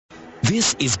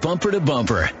This is Bumper to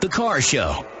Bumper, the car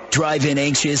show. Drive in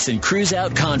anxious and cruise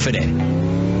out confident.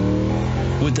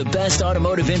 With the best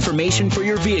automotive information for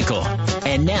your vehicle.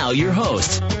 And now your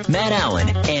hosts, Matt Allen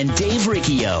and Dave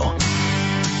Riccio.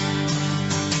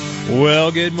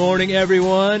 Well, good morning,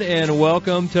 everyone, and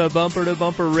welcome to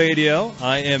Bumper Radio.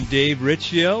 I am Dave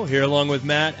Riccio, here along with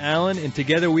Matt Allen, and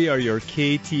together we are your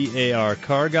KTAR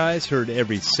car guys, heard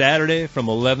every Saturday from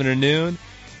 11 to noon.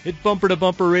 At Bumper to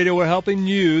Bumper Radio, we're helping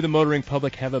you, the motoring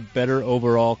public, have a better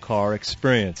overall car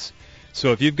experience.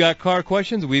 So if you've got car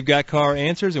questions, we've got car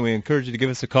answers, and we encourage you to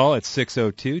give us a call at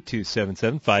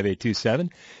 602-277-5827,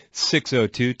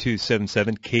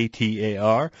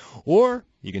 602-277-KTAR, or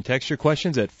you can text your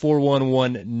questions at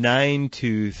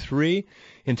 411-923.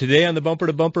 And today on the Bumper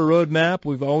to Bumper Roadmap,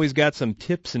 we've always got some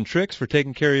tips and tricks for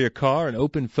taking care of your car and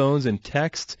open phones and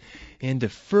texts and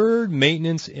deferred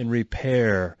maintenance and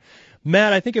repair.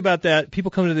 Matt, I think about that. People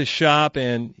come to the shop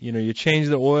and, you change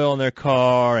the oil in their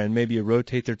car and maybe you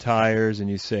rotate their tires and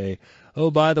you say, oh,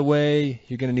 by the way,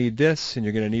 you're going to need this and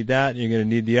you're going to need that and you're going to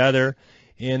need the other.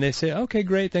 And they say, okay,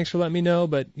 great, thanks for letting me know,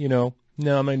 but, no, I'm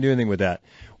not going to do anything with that.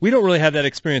 We don't really have that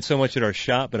experience so much at our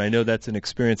shop, but I know that's an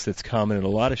experience that's common at a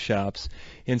lot of shops.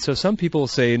 And so some people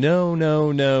say, no,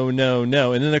 and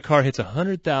then their car hits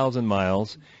 100,000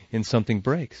 miles and something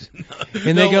breaks.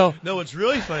 And they go... No, what's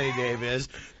really funny, Dave, is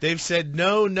they've said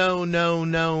no for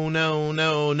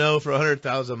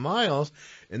 100,000 miles,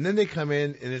 and then they come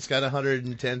in and it's got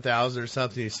 110,000 or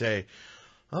something. You say,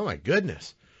 oh, my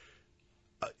goodness.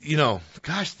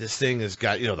 Gosh, this thing has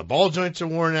got, the ball joints are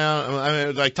worn out. I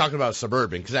mean, like talking about a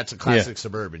Suburban, because that's a classic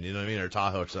Suburban, you know what I mean, or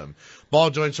Tahoe or something. Ball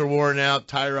joints are worn out,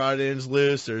 tie rod end's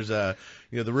loose, there's the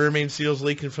rear main seal's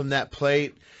leaking from that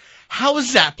plate. How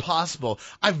is that possible?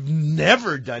 I've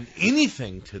never done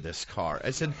anything to this car.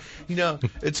 I said,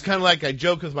 it's kind of like I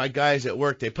joke with my guys at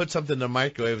work. They put something in the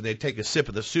microwave and they take a sip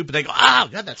of the soup and they go, oh,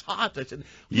 God, that's hot. I said,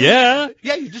 yeah,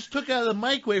 you just took it out of the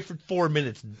microwave for 4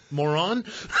 minutes, moron.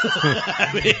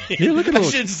 I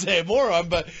shouldn't say moron,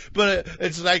 but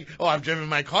it's like, oh, I've driven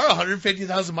my car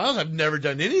 150,000 miles. I've never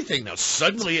done anything. Now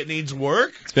suddenly it needs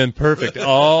work. It's been perfect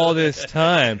all this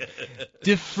time.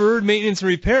 Deferred maintenance and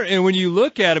repair. And when you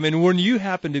look at them, and when you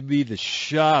happen to be the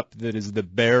shop that is the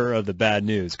bearer of the bad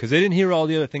news, because they didn't hear all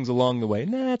the other things along the way.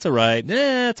 That's all right.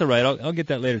 I'll get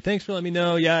that later. Thanks for letting me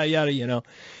know. Yeah.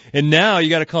 And now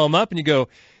you got to call them up and you go,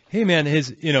 hey, man,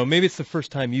 maybe it's the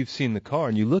first time you've seen the car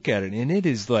and you look at it and it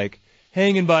is like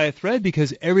hanging by a thread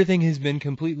because everything has been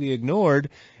completely ignored.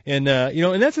 And,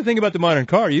 and that's the thing about the modern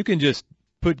car. You can just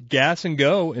put gas and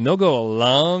go and they'll go a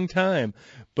long time.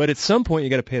 But at some point you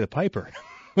got to pay the piper.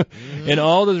 And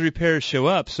all those repairs show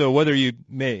up. So whether if you're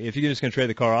just going to trade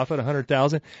the car off at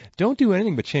 100,000, don't do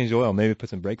anything but change the oil. Maybe put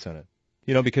some brakes on it.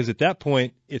 Because at that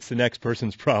point, it's the next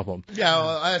person's problem. Yeah,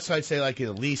 well, that's what I'd say. Like in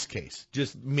a lease case,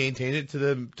 just maintain it to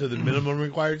the minimum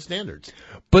required standards.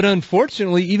 But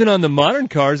unfortunately, even on the modern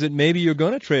cars that maybe you're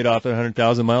going to trade off at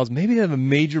 100,000 miles, maybe they have a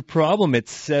major problem at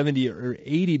 70 or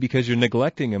 80 because you're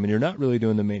neglecting them and you're not really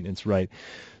doing the maintenance right.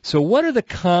 So what are the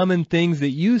common things that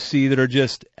you see that are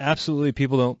just absolutely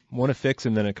people don't want to fix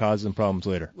and then it causes them problems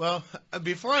later? Well,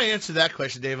 before I answer that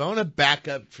question, Dave, I want to back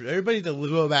up for everybody to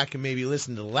go back and maybe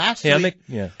listen to last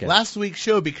week's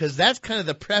show, because that's kind of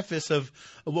the preface of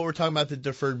what we're talking about, the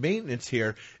deferred maintenance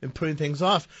here and putting things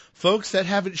off. Folks that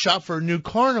haven't shopped for a new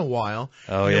car in a while,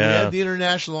 we had the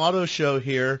International Auto Show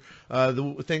here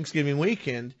the Thanksgiving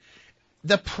weekend.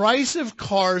 The price of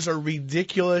cars are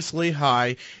ridiculously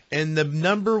high, and the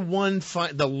number one,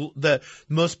 the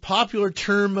most popular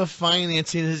term of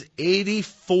financing is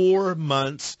 84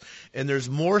 months, and there's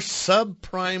more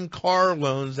subprime car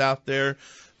loans out there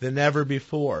than ever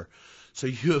before. So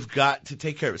you have got to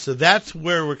take care of it. So that's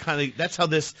where that's how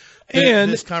this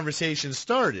conversation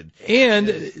started. And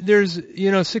there's,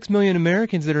 6 million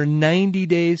Americans that are 90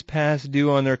 days past due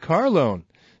on their car loan.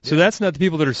 So that's not the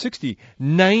people that are 60,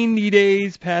 90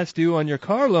 days past due on your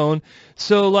car loan.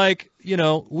 So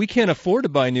we can't afford to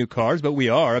buy new cars, but we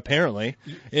are apparently.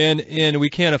 And we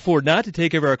can't afford not to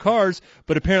take care of our cars,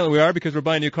 but apparently we are because we're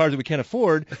buying new cars that we can't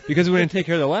afford because we didn't take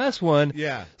care of the last one.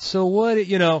 Yeah. So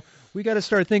we got to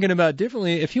start thinking about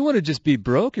differently. If you want to just be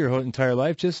broke your whole entire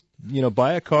life, just,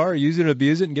 buy a car, use it,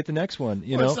 abuse it, and get the next one.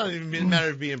 It's not even a matter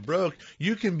of being broke.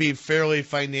 You can be fairly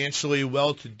financially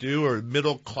well-to-do or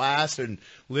middle class and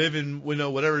live in,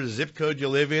 whatever zip code you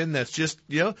live in. That's just,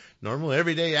 normal,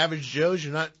 everyday, average Joes.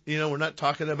 You're not, we're not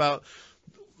talking about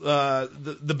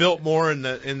the Biltmore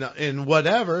and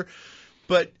whatever.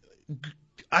 But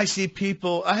I see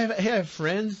people. I have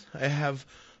friends. I have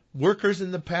workers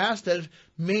in the past that have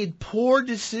made poor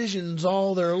decisions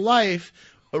all their life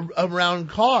around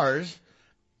cars,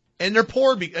 And they're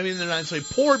poor. They're not necessarily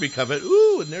poor because of it.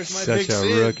 Ooh, and there's my big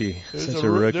sin. Rookie. Such a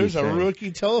rookie. There's a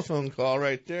rookie telephone call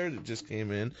right there that just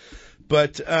came in.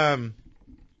 But there's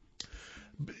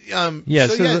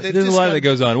a lot that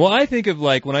goes on. Well, I think of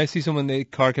like when I see someone, the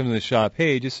car comes in the shop,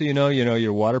 hey, just so you know,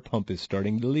 your water pump is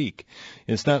starting to leak.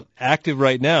 And it's not active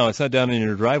right now. It's not down in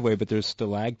your driveway, but there's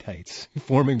stalactites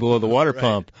forming below the water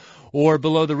pump or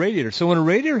below the radiator. So when a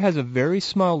radiator has a very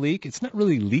small leak, it's not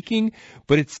really leaking,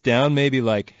 but it's down maybe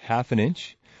like half an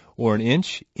inch or an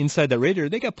inch inside that radiator.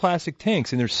 They got plastic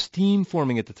tanks, and there's steam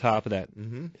forming at the top of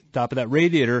that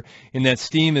radiator, and that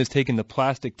steam is taking the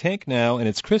plastic tank now, and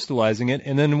it's crystallizing it,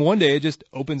 and then one day it just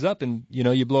opens up, and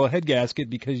you blow a head gasket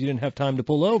because you didn't have time to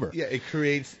pull over. Yeah, it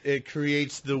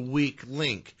creates the weak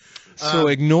link. So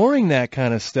ignoring that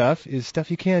kind of stuff is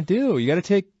stuff you can't do. You got to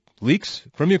take leaks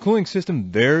from your cooling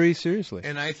system very seriously.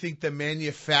 And I think the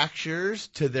manufacturers,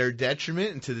 to their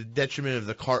detriment and to the detriment of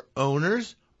the car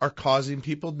owners, are causing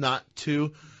people not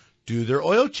to do their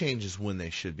oil changes when they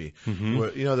should be.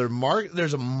 Mm-hmm.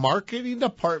 There's a marketing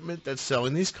department that's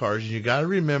selling these cars, and you got to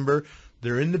remember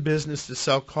they're in the business to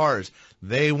sell cars.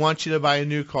 They want you to buy a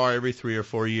new car every 3 or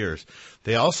 4 years.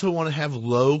 They also want to have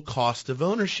low cost of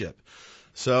ownership.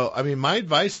 So, my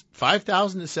advice,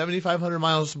 5,000 to 7,500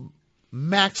 miles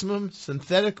maximum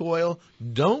synthetic oil.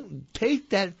 Don't take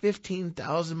that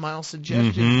 15,000 mile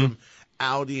suggestion from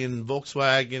Audi and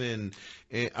Volkswagen,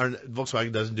 or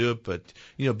Volkswagen doesn't do it, but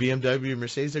BMW and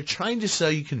Mercedes. They're trying to sell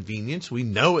you convenience. We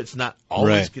know it's not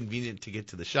always convenient to get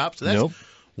to the shop, so that's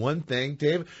one thing,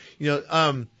 Dave.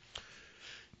 I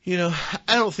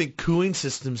don't think cooling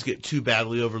systems get too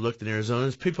badly overlooked in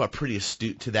Arizona. People are pretty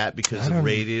astute to that because of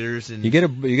radiators. And you get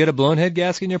a blown head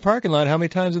gasket in your parking lot how many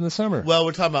times in the summer? Well,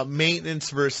 we're talking about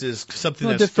maintenance versus something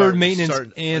that's deferred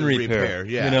maintenance and repair.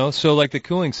 Yeah. So like the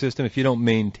cooling system, if you don't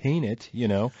maintain it,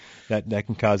 that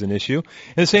can cause an issue.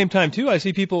 At the same time, too, I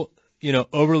see people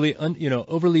overly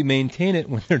maintain it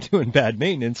when they're doing bad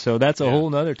maintenance. So that's a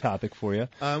whole other topic for you.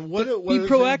 Be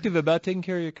proactive about taking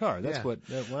care of your car. That's what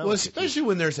especially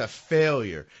when there's a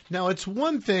failure. Now, it's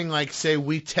one thing, like, say,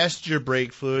 we test your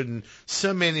brake fluid, and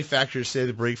some manufacturers say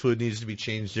the brake fluid needs to be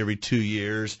changed every 2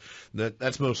 years.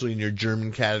 That's mostly in your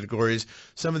German categories.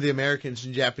 Some of the Americans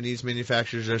and Japanese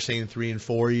manufacturers are saying 3 and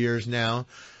 4 years now.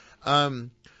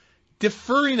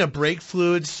 Deferring a brake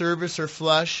fluid service or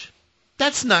flush,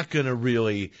 that's not going to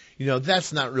really,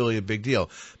 that's not really a big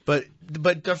deal. But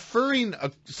deferring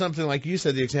something like you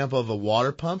said, the example of a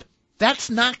water pump, that's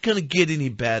not going to get any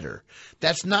better.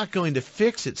 That's not going to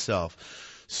fix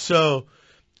itself. So,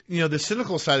 the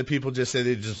cynical side of people just say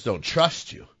they just don't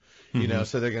trust you.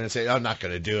 So they're going to say, I'm not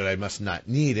going to do it. I must not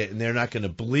need it. And they're not going to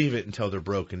believe it until they're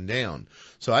broken down.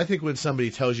 So I think when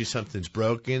somebody tells you something's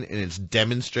broken and it's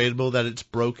demonstrable that it's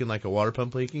broken, like a water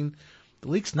pump leaking, the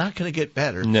leak's not going to get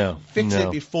better. Fix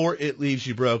it before it leaves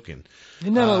you broken.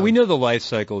 No, we know the life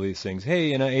cycle of these things.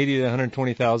 Hey, 80 to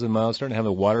 120,000 miles, starting to have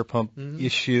a water pump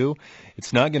issue.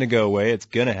 It's not going to go away. It's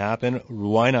going to happen.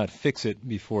 Why not fix it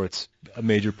before it's a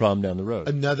major problem down the road?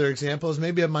 Another example is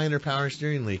maybe a minor power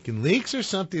steering leak. And leaks are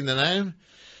something that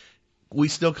we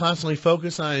still constantly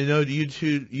focus on. I know you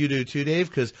do too, Dave,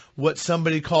 because what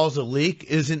somebody calls a leak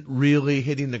isn't really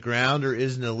hitting the ground or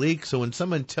isn't a leak. So when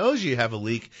someone tells you have a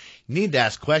leak, you need to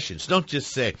ask questions. Don't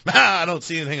just say, I don't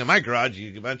see anything in my garage.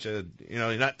 You bunch of,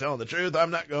 you're not telling the truth.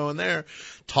 I'm not going there.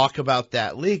 Talk about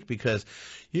that leak, because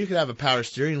you could have a power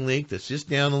steering leak that's just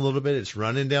down a little bit. It's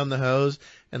running down the hose.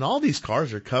 And all these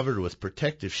cars are covered with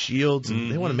protective shields,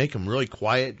 and they want to make them really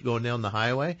quiet going down the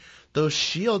highway. Those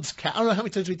shields, I don't know how many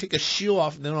times we take a shield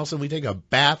off, and then all of a sudden we take a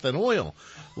bath in oil.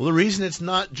 Well, the reason it's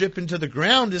not dripping to the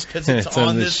ground is because it's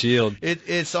on the shield.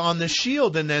 It's on the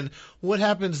shield, and then what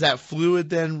happens? That fluid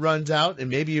then runs out, and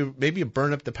maybe you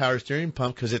burn up the power steering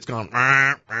pump because it's gone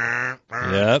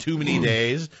too many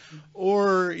days,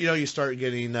 or you start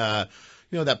getting that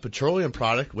petroleum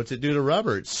product, what's it do to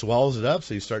rubber? It swells it up,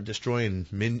 so you start destroying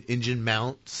engine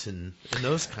mounts and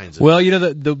those kinds of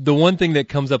things. The one thing that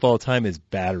comes up all the time is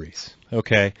batteries,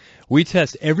 okay? We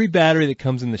test every battery that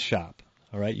comes in the shop,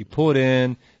 all right? You pull it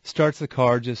in, starts the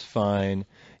car just fine.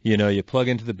 You plug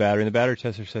into the battery, and the battery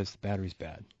tester says the battery's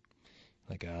bad.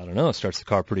 Like, I don't know, it starts the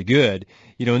car pretty good.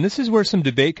 And this is where some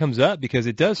debate comes up, because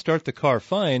it does start the car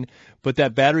fine, but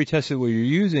that battery tester that you're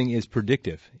using is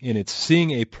predictive, and it's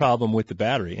seeing a problem with the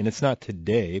battery. And it's not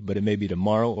today, but it may be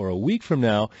tomorrow or a week from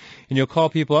now, and you'll call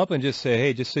people up and just say,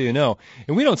 hey, just so you know.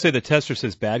 And we don't say the tester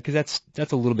says bad, because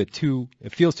that's a little bit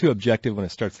it feels too objective when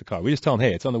it starts the car. We just tell them,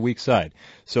 hey, it's on the weak side.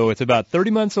 So it's about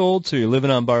 30 months old, so you're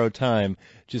living on borrowed time.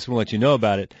 Just want to let you know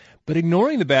about it. But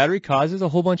ignoring the battery causes a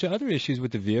whole bunch of other issues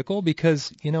with the vehicle,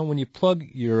 because when you plug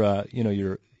your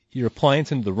your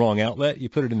appliance into the wrong outlet. You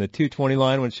put it in the 220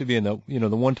 line when it should be in the the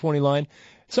 120 line.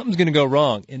 Something's going to go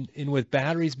wrong. And with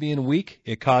batteries being weak,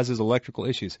 it causes electrical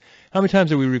issues. How many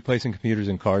times are we replacing computers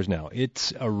in cars now?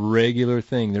 It's a regular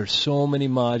thing. There's so many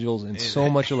modules and so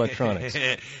much electronics.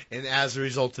 And as a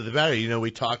result of the battery,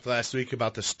 we talked last week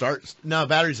about the start. Now,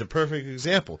 battery's a perfect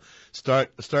example.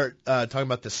 Start talking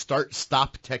about the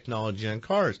start-stop technology on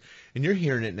cars. And you're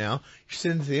hearing it now. You're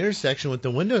sitting at the intersection with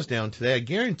the windows down today. I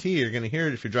guarantee you're going to hear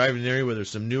it if you're driving in an area where there's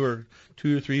some newer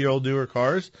 2 or 3 year old newer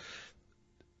cars.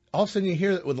 All of a sudden you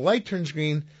hear that when the light turns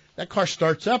green, that car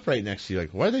starts up right next to you. Like,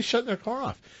 why are they shutting their car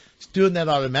off? It's doing that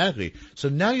automatically. So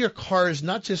now your car is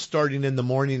not just starting in the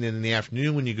morning and in the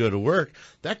afternoon when you go to work.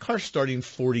 That car's starting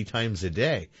 40 times a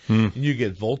day. And you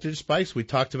get voltage spikes. We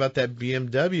talked about that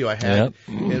BMW I had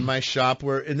in my shop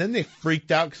and then they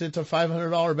freaked out because it's a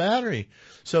 $500 battery.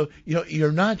 So,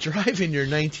 you're not driving your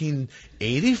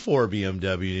 1984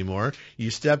 BMW anymore. You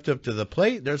stepped up to the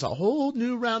plate. There's a whole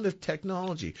new round of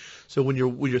technology. So when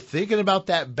you're thinking about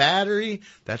that battery,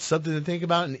 that's something to think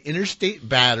about. And Interstate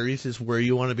Batteries is where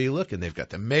you want to be looking. They've got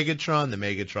the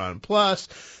Megatron Plus.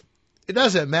 It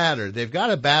doesn't matter. They've got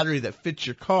a battery that fits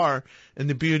your car. And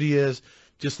the beauty is,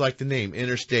 just like the name,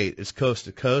 Interstate, it's coast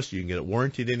to coast. You can get it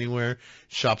warranted anywhere.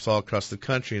 Shops all across the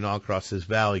country and all across this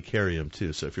valley carry them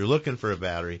too. So if you're looking for a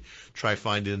battery, try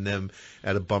finding them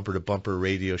at a bumper-to-bumper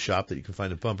radio shop that you can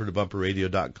find at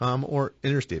bumper-to-bumperradio.com or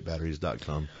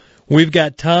interstatebatteries.com. We've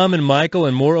got Tom and Michael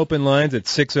and more open lines at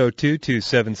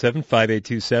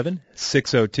 602-277-5827,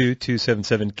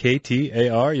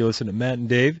 602-277-KTAR. You listen to Matt and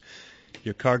Dave,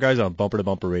 your car guys on Bumper to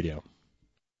Bumper Radio.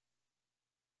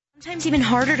 Sometimes even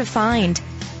harder to find.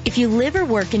 If you live or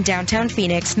work in downtown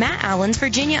Phoenix, Matt Allen's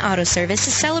Virginia Auto Service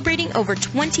is celebrating over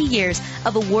 20 years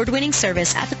of award-winning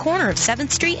service at the corner of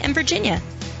 7th Street and Virginia.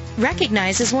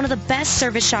 Recognized as one of the best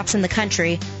service shops in the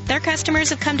country, their customers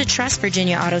have come to trust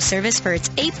Virginia Auto Service for its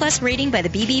A-plus rating by the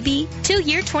BBB,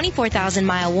 2-year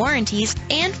 24,000-mile warranties,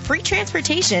 and free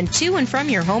transportation to and from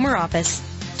your home or office.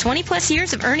 20-plus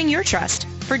years of earning your trust.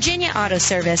 Virginia Auto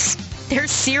Service. They're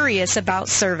serious about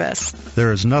service.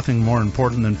 There is nothing more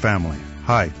important than family.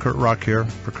 Hi, Kurt Rock here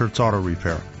for Kurt's Auto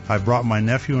Repair. I brought my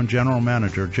nephew and general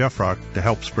manager, Jeff Rock, to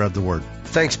help spread the word.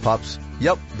 Thanks, Pops.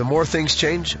 Yep, the more things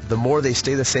change, the more they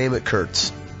stay the same at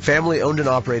Kurt's. Family owned and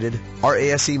operated, our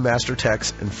ASE Master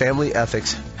Techs and family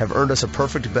ethics have earned us a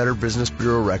perfect Better Business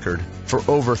Bureau record for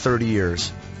over 30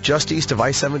 years. Just east of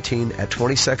I-17 at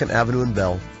 22nd Avenue in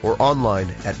Bell, or online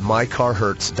at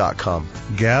mycarhurts.com.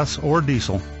 Gas or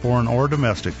diesel, foreign or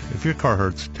domestic, if your car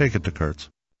hurts, take it to Kurt's.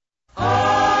 Rocking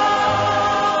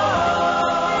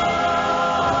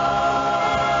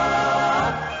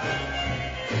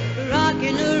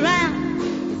around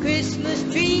the Christmas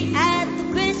tree at the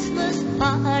Christmas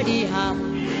party hop.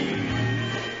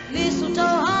 Mistletoe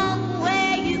hung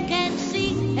where you can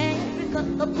see every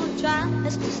couple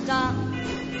tries to stop.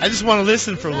 I just want to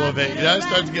listen for a little bit. I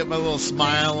start to get my little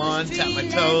smile on, tap my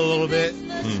toe a little bit.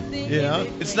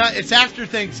 It's after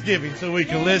Thanksgiving, so we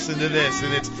can listen to this,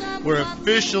 and we're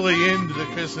officially into the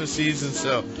Christmas season,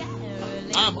 so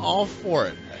I'm all for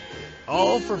it.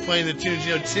 All for playing the tunes.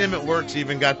 Tim at work's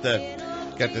even got the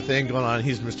thing going on.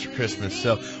 He's Mr. Christmas.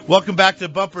 So welcome back to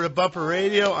Bumper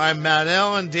Radio. I'm Matt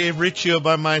Allen, Dave Riccio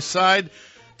by my side.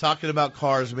 Talking about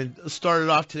cars. We started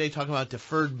off today talking about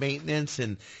deferred maintenance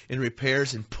and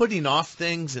repairs and putting off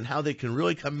things and how they can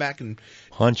really come back and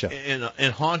haunt you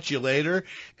and haunt you later.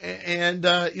 And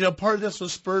part of this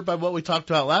was spurred by what we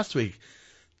talked about last week,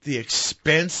 the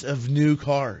expense of new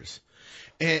cars.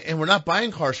 And we're not buying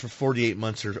cars for 48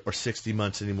 months or 60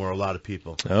 months anymore, a lot of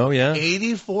people. Oh, yeah.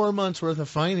 84 months worth of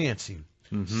financing.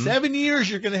 Mm-hmm. 7 years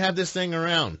you're going to have this thing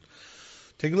around.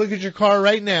 Take a look at your car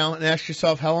right now and ask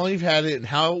yourself how long you've had it and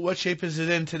what shape is it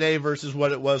in today versus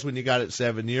what it was when you got it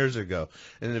 7 years ago.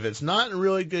 And if it's not in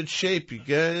really good shape,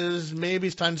 because maybe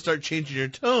it's time to start changing your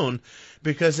tone,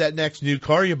 because that next new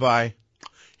car you buy,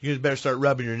 you better start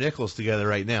rubbing your nickels together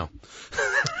right now.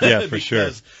 Yeah, for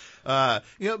sure. And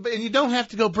you don't have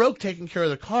to go broke taking care of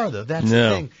the car, though. That's the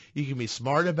thing. You can be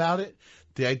smart about it.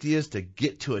 The idea is to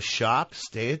get to a shop,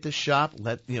 stay at the shop,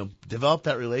 develop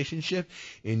that relationship,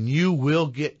 and you will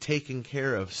get taken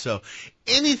care of. So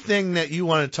anything that you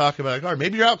want to talk about a car,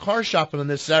 maybe you're out car shopping on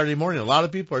this Saturday morning. A lot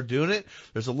of people are doing it.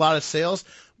 There's a lot of sales.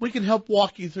 We can help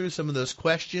walk you through some of those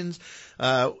questions.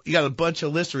 You got a bunch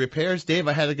of lists of repairs. Dave,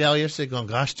 I had a gal yesterday going,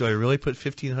 gosh, do I really put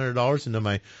 $1,500 into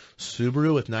my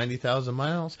Subaru with 90,000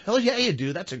 miles? Hell yeah, you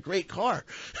do. That's a great car.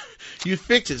 You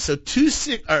fix it. So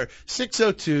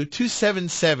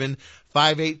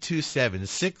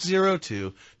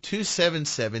 602-277-5827,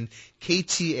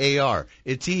 602-277-KTAR.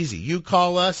 It's easy. You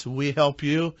call us, we help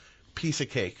you. piece of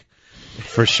cake.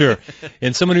 For sure.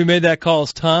 And someone who made that call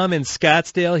is Tom in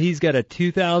Scottsdale. He's got a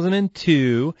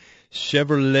 2002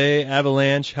 Chevrolet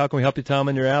Avalanche. How can we help you, Tom,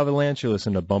 in your Avalanche? You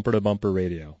listen to Bumper to Bumper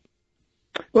Radio.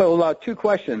 Well, two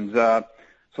questions.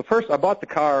 So first, I bought the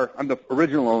car. I'm the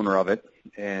original owner of it,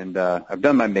 and I've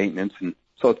done my maintenance, and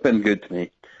so it's been good to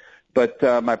me. But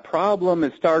my problem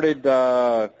has started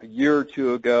a year or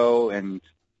two ago and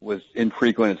was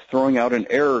infrequent. It's throwing out an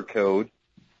error code,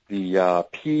 the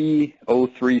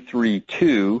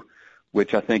P0332,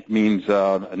 which I think means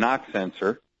a knock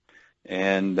sensor,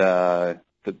 and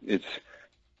it's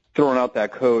throwing out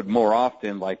that code more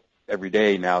often, like every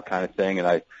day now kind of thing, and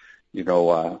I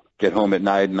get home at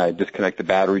night and I disconnect the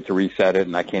battery to reset it,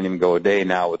 and I can't even go a day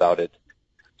now without it.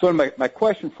 So my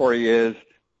question for you is,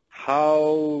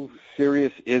 how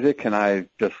serious is it? Can I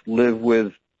just live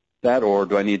with that, or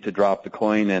do I need to drop the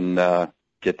coin and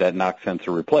get that knock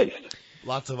sensor replaced?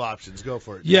 Lots of options. Go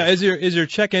for it. Yeah, is your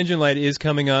check engine light is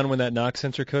coming on when that knock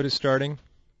sensor code is starting?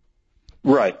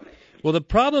 Right. Well, the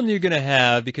problem you're going to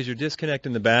have, because you're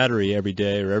disconnecting the battery every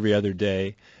day or every other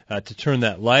day to turn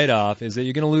that light off, is that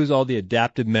you're going to lose all the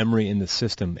adaptive memory in the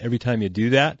system every time you do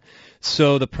that.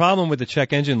 So the problem with the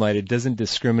check engine light, it doesn't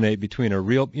discriminate between a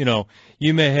real,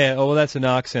 you may have, that's a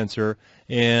knock sensor,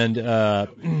 and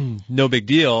no big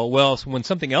deal. Well, so when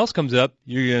something else comes up,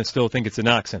 you're going to still think it's a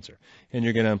knock sensor, and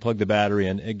you're going to unplug the battery.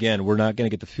 And again, we're not going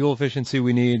to get the fuel efficiency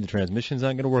we need. The transmission's not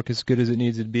going to work as good as it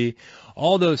needs to be.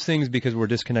 All those things because we're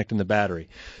disconnecting the battery.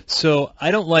 So I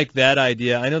don't like that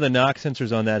idea. I know the knock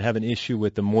sensors on that have an issue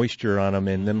with the moisture on them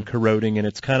and them corroding, and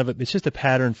it's it's just a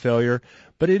pattern failure.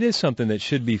 But it is something that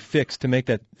should be fixed to make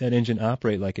that engine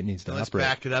operate like it needs to Let's operate.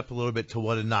 Let's back it up a little bit to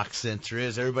what a knock sensor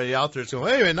is. Everybody out there is going,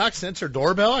 wait a minute, knock sensor,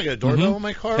 doorbell? I got a doorbell in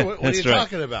my car? What are you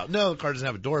talking about? No, the car doesn't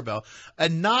have a doorbell. A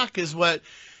knock is what,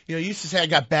 you used to say, I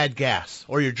got bad gas.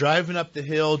 Or you're driving up the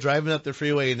hill, driving up the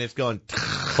freeway, and it's going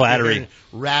clattering,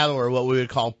 rattle, or what we would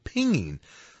call pinging.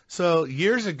 So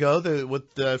years ago,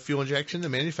 with the fuel injection, the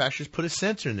manufacturers put a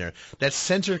sensor in there. That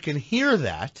sensor can hear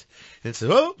that and says,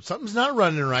 something's not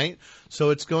running right.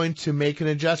 So it's going to make an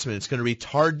adjustment. It's going to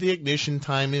retard the ignition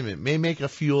time. It may make a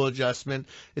fuel adjustment.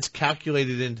 It's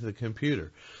calculated into the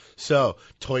computer. So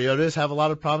Toyotas have a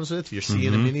lot of problems with it. You're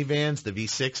seeing the minivans, the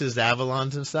V6s, the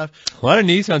Avalanches and stuff. A lot of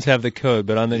Nissans have the code,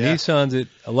 but on the Nissans,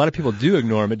 a lot of people do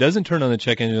ignore them. It doesn't turn on the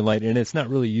check engine light, and it's not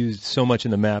really used so much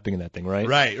in the mapping of that thing, right?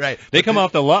 Right. They come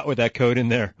off the lot with that code in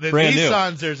there. The brand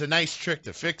Nissans, new. There's a nice trick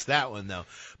to fix that one, though.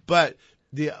 But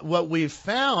what we've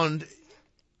found,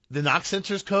 the knock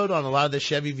sensors code on a lot of the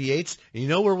Chevy V8s, and you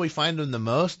know where we find them the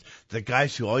most? The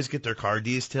guys who always get their car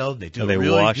detailed, they do it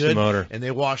really wash good, the motor, and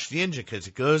they wash the engine because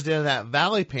it goes down that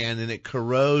valley pan and it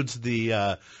corrodes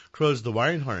the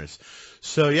wiring harness.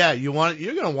 So yeah, you're going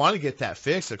to want to get that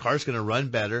fixed. The car's going to run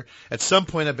better. At some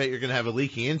point, I bet you're going to have a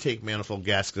leaky intake manifold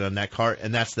gasket on that car,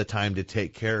 and that's the time to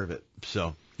take care of it.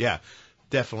 So yeah,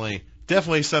 definitely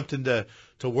something to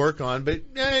work on, but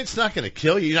it's not going to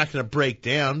kill you. You're not going to break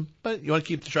down, but you want to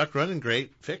keep the truck running,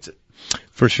 great, fix it.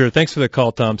 For sure. Thanks for the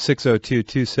call, Tom.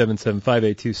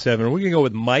 602-277-5827. We're going to go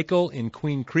with Michael in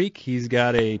Queen Creek. He's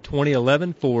got a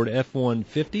 2011 Ford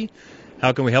F-150.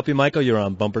 How can we help you, Michael? You're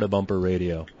on Bumper to Bumper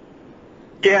Radio.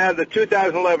 Yeah, the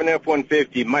 2011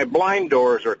 F-150, my blind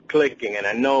doors are clicking, and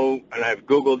I know, and I've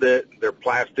Googled it, they're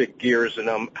plastic gears in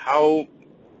them. How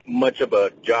much of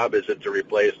a job is it to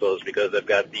replace those, because they've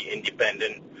got the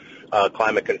independent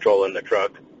climate control in the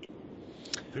truck?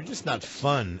 They're just not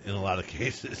fun in a lot of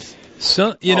cases.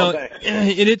 So,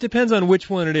 it depends on which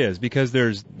one it is, because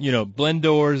there's, blend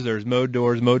doors, there's mode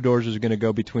doors. Mode doors is going to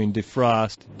go between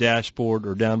defrost, dashboard,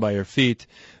 or down by your feet.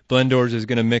 Blend doors is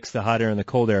going to mix the hot air and the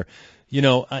cold air.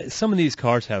 Some of these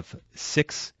cars have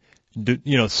six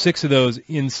of those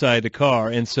inside the car,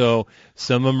 and so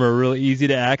some of them are really easy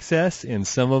to access, and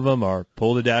some of them are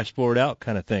pull the dashboard out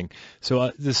kind of thing.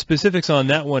 So the specifics on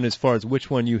that one, as far as which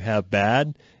one you have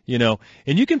bad, and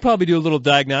you can probably do a little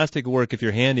diagnostic work if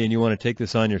you're handy and you want to take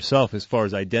this on yourself as far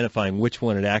as identifying which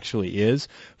one it actually is.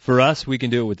 For us, we can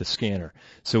do it with the scanner,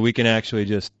 so we can actually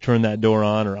just turn that door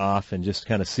on or off and just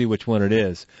kind of see which one it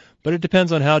is. But it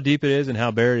depends on how deep it is and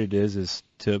how buried it is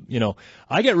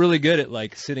I get really good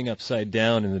at sitting upside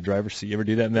down in the driver's seat. You ever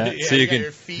do that, Matt? Yeah, so you got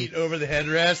your feet over the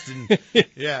headrest, and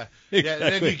exactly. And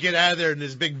then you get out of there and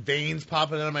there's big veins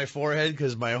popping out of my forehead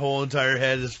because my whole entire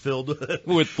head is filled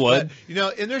with blood.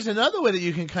 But, and there's another way that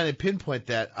you can kind of pinpoint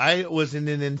that. I was in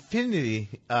an Infinity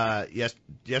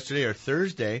yesterday or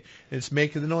Thursday, and it's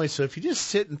making the noise. So if you just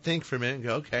sit and think for a minute and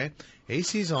go, okay,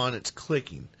 AC's on, it's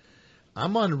clicking.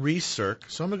 I'm on recirc,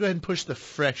 so I'm going to go ahead and push the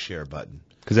fresh air button.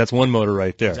 Because that's one motor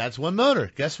right there. That's one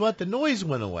motor. Guess what? The noise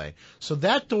went away. So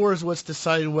that door is what's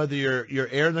deciding whether your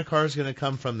air in the car is going to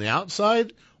come from the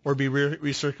outside or be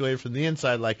recirculated from the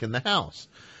inside like in the house.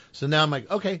 So now I'm like,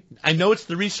 okay, I know it's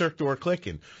the recirc door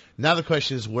clicking. Now the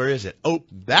question is, where is it? Oh,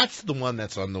 that's the one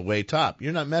that's on the way top.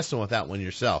 You're not messing with that one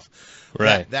yourself.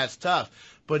 Right. That's tough.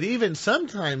 But even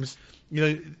sometimes,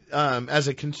 as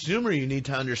a consumer, you need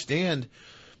to understand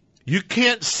you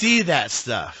can't see that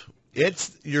stuff.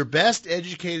 It's your best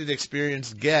educated,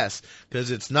 experienced guess, because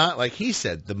it's not like he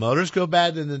said, the motors go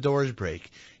bad and the doors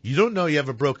break. You don't know you have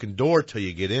a broken door till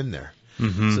you get in there.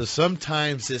 Mm-hmm. So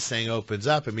sometimes this thing opens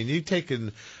up. I mean, you've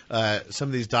taken some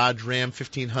of these Dodge Ram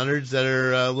 1500s that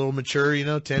are a little mature,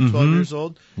 10, 12 years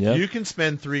old. Yep. You can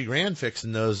spend $3,000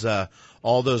 fixing those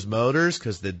all those motors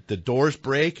because the doors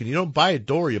break, and you don't buy a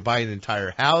door, you buy an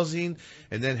entire housing.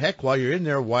 And then, heck, while you're in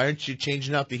there, why aren't you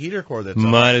changing out the heater core? That's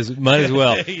might as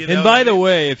well. And by the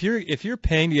way, if you're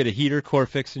paying to get a heater core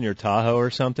fixed in your Tahoe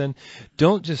or something,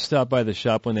 don't just stop by the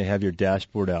shop when they have your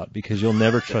dashboard out, because you'll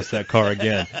never trust that car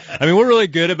again. I mean, we're really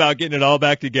good about getting it all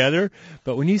back together,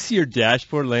 but when you see your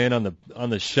dashboard laying on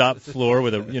the shop floor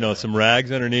with some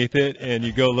rags underneath it, and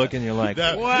you go look and you're like,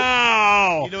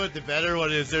 wow. You know what the better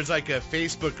one is? There's like a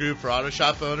Facebook group for auto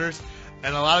shop owners.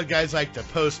 And a lot of guys like to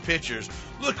post pictures.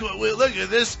 Look at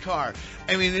this car.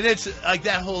 I mean, and it's like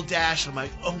that whole dash. I'm like,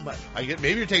 oh my!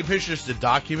 Maybe you're taking pictures to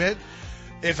document.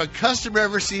 If a customer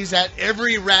ever sees that,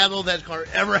 every rattle that car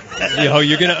ever had.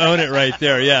 You're gonna own it right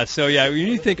there. Yeah. So yeah, when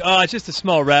you think, it's just a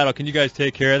small rattle, can you guys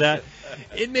take care of that?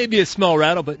 It may be a small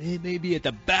rattle, but it may be at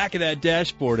the back of that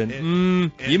dashboard,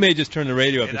 and you may just turn the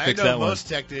radio up and fix that one. I know most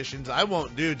technicians, I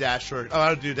won't do dash work. I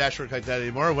don't do dash work like that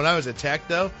anymore. When I was a tech,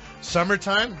 though,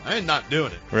 summertime, I am not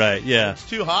doing it. Right, yeah. It's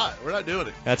too hot. We're not doing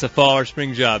it. That's a fall or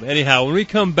spring job. Anyhow, when we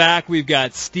come back, we've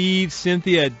got Steve,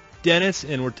 Cynthia, Dennis,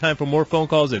 and we're time for more phone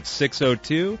calls at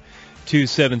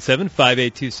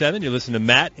 602-277-5827. You're listening to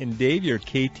Matt and Dave, your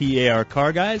KTAR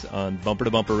car guys on Bumper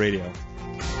to Bumper Radio.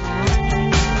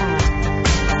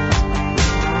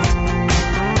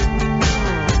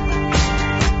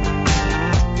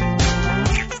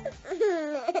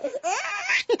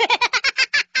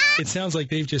 It sounds like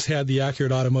they've just had the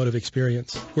accurate automotive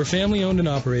experience. We're family-owned and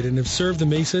operated and have served the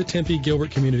Mesa, Tempe,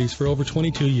 Gilbert communities for over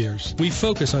 22 years. We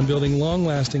focus on building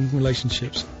long-lasting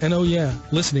relationships and,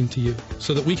 listening to you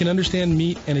so that we can understand,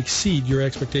 meet, and exceed your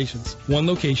expectations. One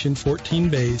location, 14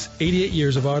 bays, 88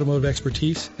 years of automotive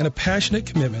expertise, and a passionate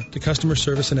commitment to customer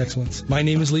service and excellence. My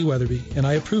name is Lee Weatherby, and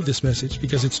I approve this message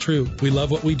because it's true. We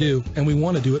love what we do, and we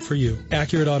want to do it for you.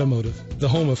 Accurate Automotive, the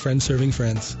home of friends serving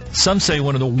friends. Some say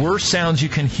one of the worst sounds you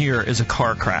can hear is a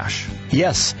car crash.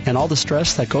 Yes, and all the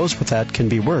stress that goes with that can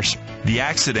be worse. The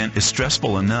accident is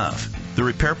stressful enough. The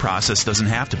repair process doesn't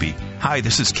have to be. Hi,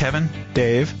 this is Kevin,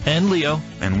 Dave, and Leo,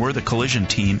 and we're the collision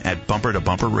team at Bumper to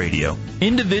Bumper Radio.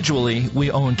 Individually, we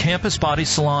own Campus Body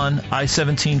Salon,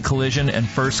 I-17 Collision, and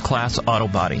First Class Auto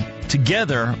Body.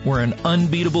 Together, we're an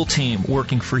unbeatable team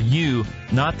working for you,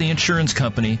 not the insurance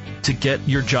company, to get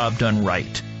your job done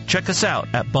right. Check us out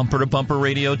at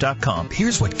bumpertobumperradio.com.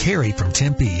 Here's what Carrie from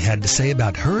Tempe had to say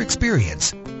about her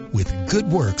experience with Good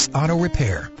Works Auto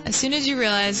Repair. As soon as you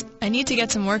realize, I need to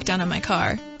get some work done on my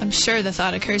car, I'm sure the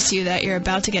thought occurs to you that you're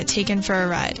about to get taken for a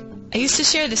ride. I used to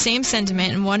share the same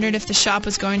sentiment and wondered if the shop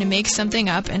was going to make something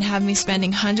up and have me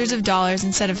spending hundreds of dollars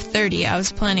instead of $30 I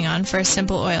was planning on for a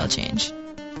simple oil change.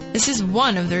 This is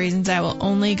one of the reasons I will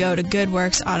only go to Good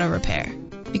Works Auto Repair.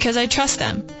 Because I trust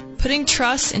them. Putting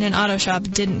trust in an auto shop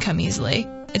didn't come easily.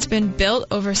 It's been built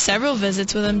over several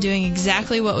visits with them doing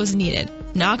exactly what was needed,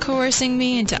 not coercing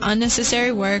me into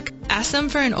unnecessary work. Ask them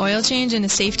for an oil change and a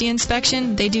safety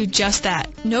inspection, they do just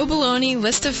that. No baloney,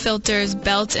 list of filters,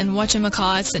 belts, and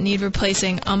whatchamacallits that need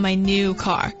replacing on my new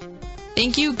car.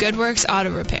 Thank you, Good Works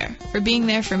Auto Repair, for being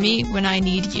there for me when I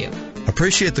need you.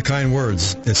 Appreciate the kind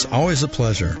words. It's always a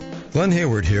pleasure. Glenn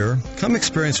Hayward here. Come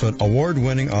experience what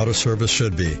award-winning auto service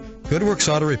should be. Good Works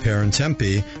Auto Repair in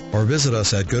Tempe, or visit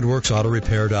us at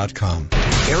goodworksautorepair.com.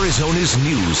 Arizona's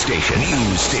news station.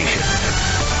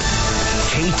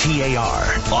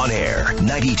 KTAR. On air,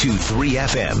 92.3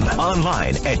 FM.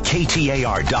 Online at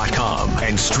KTAR.com.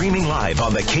 And streaming live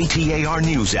on the KTAR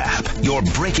News app. Your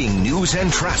breaking news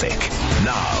and traffic.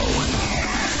 Now.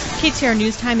 KTAR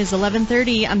News Time is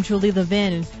 11:30. I'm Julie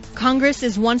Levin. Congress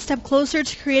is one step closer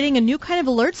to creating a new kind of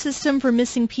alert system for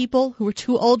missing people who are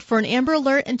too old for an Amber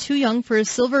Alert and too young for a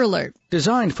Silver Alert.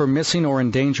 Designed for missing or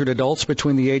endangered adults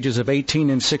between the ages of 18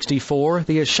 and 64,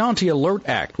 the Ashanti Alert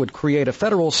Act would create a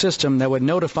federal system that would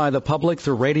notify the public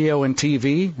through radio and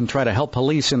TV and try to help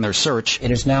police in their search.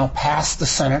 It is now passed the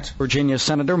Senate. Virginia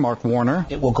Senator Mark Warner.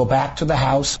 It will go back to the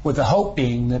House, with the hope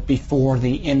being that before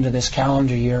the end of this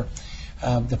calendar year,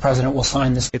 the President will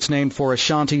sign this. It's named for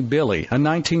Ashanti Billy, a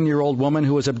 19-year-old woman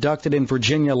who was abducted in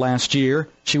Virginia last year.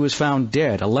 She was found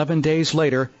dead 11 days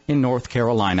later in North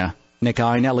Carolina. Nick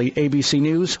Iannelli, ABC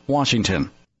News,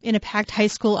 Washington. In a packed high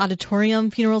school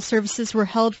auditorium, funeral services were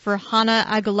held for Hannah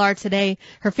Aguilar today.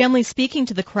 Her family speaking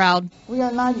to the crowd. We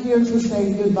are not here to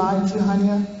say goodbye to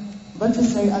Hanya, but to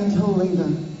say until later.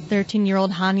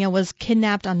 13-year-old Hanya was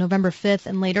kidnapped on November 5th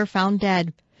and later found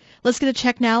dead. Let's get a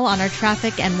check now on our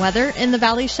traffic and weather. In the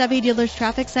Valley Chevy Dealers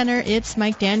Traffic Center, it's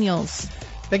Mike Daniels.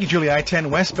 Thank you, Julie. I-10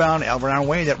 westbound, Alvarado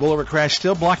Way. That rollover crash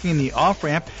still blocking the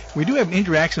off-ramp. We do have an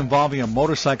interaction involving a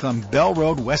motorcycle on Bell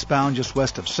Road, westbound, just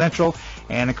west of Central,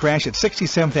 and a crash at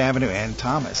 67th Avenue and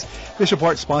Thomas. This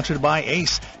report sponsored by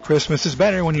Ace. Christmas is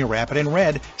better when you wrap it in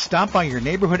red. Stop by your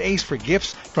neighborhood Ace for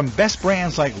gifts from best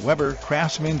brands like Weber,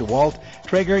 Craftsman, DeWalt,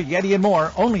 Traeger, Yeti, and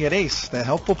more. Only at Ace, that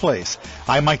helpful place.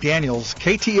 I'm Mike Daniels,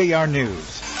 KTAR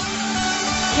News.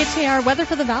 KTAR weather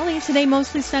for the Valley. Today,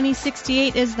 mostly sunny.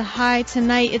 68 is the high.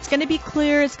 Tonight, it's going to be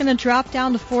clear. It's going to drop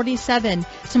down to 47.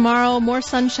 Tomorrow, more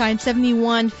sunshine,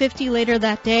 71. 50 later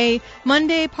that day.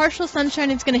 Monday, partial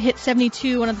sunshine. It's going to hit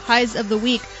 72, one of the highs of the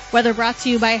week. Weather brought to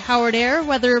you by Howard Air.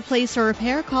 Weather, replace, or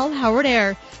repair, call Howard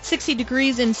Air. 60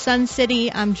 degrees in Sun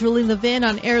City. I'm Julie Levin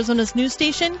on Arizona's news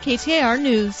station, KTAR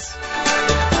News.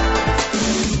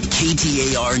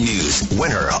 KTAR News,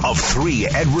 winner of 3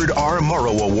 Edward R.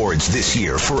 Murrow Awards this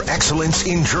year for excellence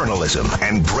in journalism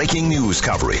and breaking news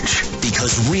coverage.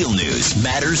 Because real news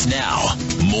matters now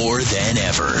more than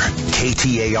ever.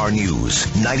 KTAR News,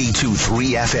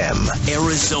 92.3 FM,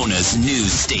 Arizona's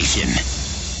news station.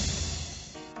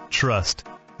 Trust.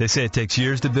 They say it takes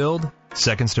years to build,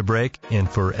 seconds to break, and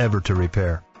forever to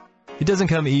repair. It doesn't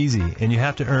come easy, and you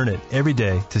have to earn it every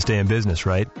day to stay in business,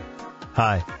 right?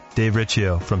 Hi, Dave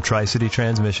Riccio from Tri-City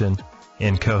Transmission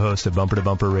and co-host of Bumper to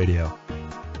Bumper Radio.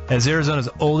 As Arizona's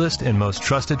oldest and most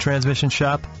trusted transmission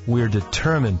shop, we're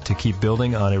determined to keep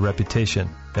building on a reputation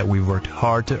that we've worked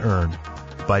hard to earn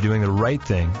by doing the right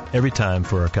thing every time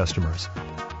for our customers.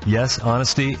 Yes,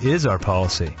 honesty is our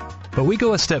policy, but we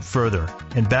go a step further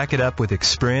and back it up with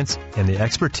experience and the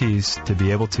expertise to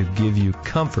be able to give you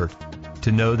comfort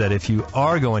to know that if you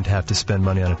are going to have to spend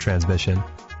money on a transmission,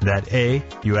 that A,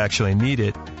 you actually need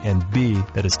it, and B,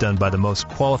 that it's done by the most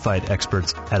qualified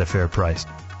experts at a fair price.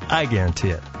 I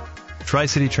guarantee it.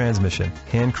 Tri-City Transmission,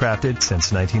 handcrafted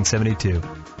since 1972.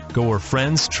 Go where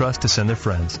friends trust to send their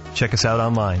friends. Check us out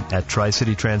online at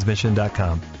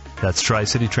tricitytransmission.com. That's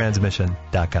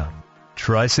tricitytransmission.com.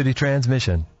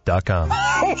 tricitytransmission.com.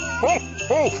 Ho, ho,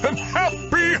 ho, and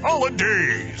happy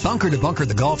holidays! Bunker to Bunker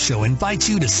the Golf Show invites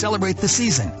you to celebrate the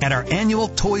season at our annual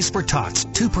Toys for Tots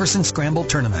 2-person scramble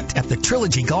tournament at the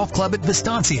Trilogy Golf Club at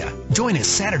Vistancia. Join us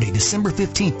Saturday, December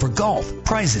 15th for golf,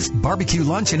 prizes, barbecue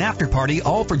lunch, and after party,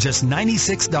 all for just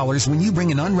 $96 when you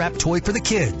bring an unwrapped toy for the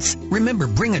kids. Remember,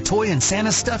 bring a toy and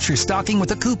Santa stuffs your stocking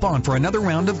with a coupon for another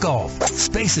round of golf.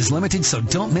 Space is limited, so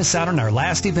don't miss out on our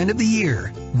last event of the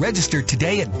year. Register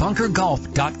today at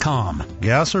bunkergolf.com.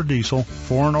 Gas or diesel,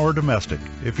 foreign or domestic.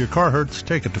 If your car hurts,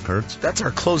 take it to Kurt's. That's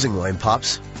our closing line,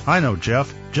 Pops. I know,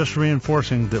 Jeff. Just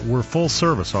reinforcing that we're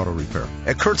full-service auto repair.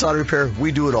 At Kurt's Auto Repair,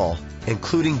 we do it all,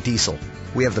 including diesel.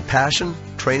 We have the passion,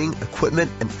 training,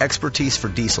 equipment, and expertise for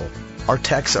diesel. Our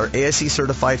techs are ASE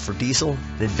certified for diesel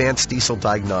and advanced diesel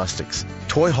diagnostics.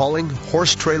 Toy hauling,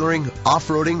 horse trailering,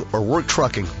 off-roading, or work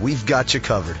trucking, we've got you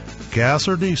covered. Gas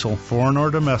or diesel, foreign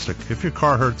or domestic. If your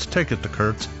car hurts, take it to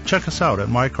Kurt's. Check us out at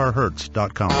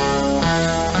mycarhurts.com.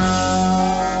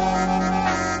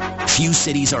 Few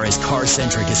cities are as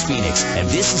car-centric as Phoenix, and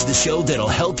this is the show that'll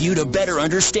help you to better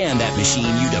understand that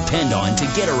machine you depend on to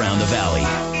get around the valley.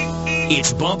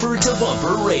 It's Bumper to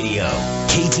Bumper Radio.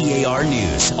 KTAR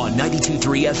News on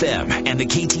 92.3 FM and the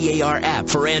KTAR app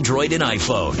for Android and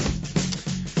iPhone.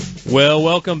 Well,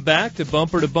 welcome back to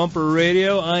Bumper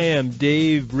Radio. I am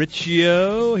Dave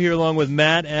Riccio here along with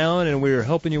Matt Allen, and we're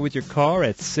helping you with your car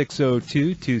at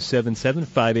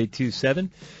 602-277-5827,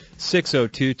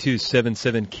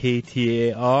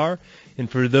 602-277-KTAR. And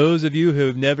for those of you who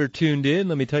have never tuned in,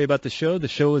 let me tell you about the show. The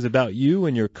show is about you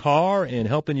and your car and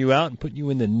helping you out and putting you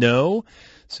in the know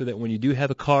so that when you do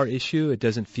have a car issue, it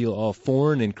doesn't feel all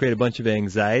foreign and create a bunch of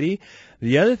anxiety.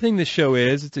 The other thing the show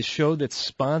is, it's a show that's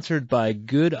sponsored by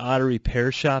good auto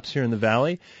repair shops here in the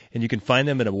Valley, and you can find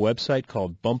them at a website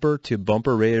called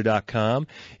bumpertobumperradio.com.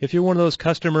 If you're one of those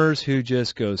customers who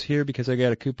just goes here because I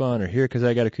got a coupon, or here because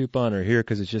I got a coupon, or here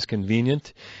because it's just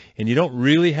convenient, and you don't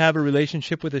really have a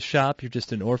relationship with a shop, you're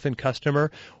just an orphan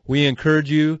customer, we encourage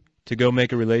you to go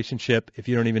make a relationship. If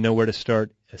you don't even know where to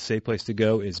start, a safe place to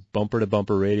go is Bumper to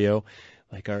Bumper Radio.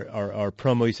 Like our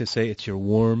promo used to say, it's your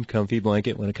warm, comfy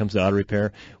blanket when it comes to auto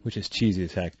repair, which is cheesy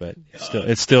as heck, but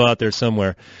it's still out there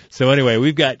somewhere. So anyway,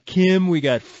 we've got Kim, we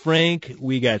got Frank,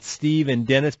 we got Steve and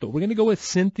Dennis, but we're going to go with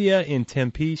Cynthia in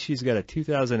Tempe. She's got a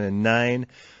 2009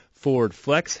 Ford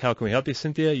Flex. How can we help you,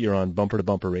 Cynthia? You're on Bumper to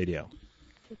Bumper Radio.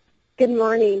 Good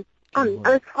morning. I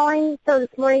was calling, so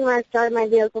this morning when I started my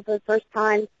vehicle for the first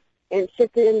time and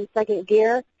shifted in second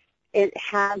gear, it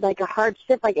had like a hard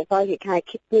shift, like it felt like it kind of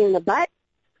kicked me in the butt.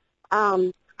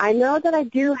 I know that I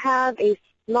do have a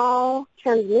small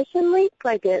transmission leak,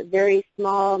 like a very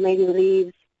small, maybe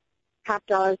leaves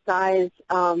 $50 size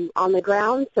on the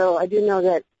ground. So I do know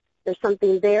that there's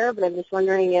something there, but I'm just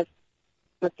wondering if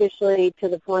officially to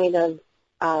the point of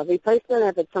replacement, or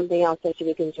if it's something else I should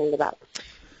be concerned about.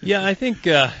 Yeah, I think...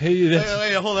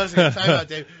 wait, hold on a second. Time out,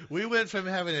 Dave. We went from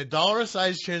having a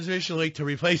 $1-sized transmission leak to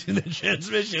replacing the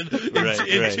transmission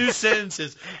in 2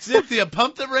 sentences. Cynthia,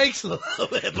 pump the brakes a little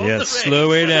bit. Slow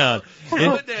way down.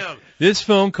 Slow it down. This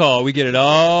phone call, we get it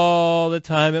all the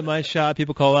time at my shop.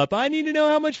 People call up, I need to know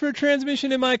how much for a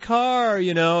transmission in my car,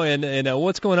 and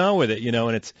what's going on with it,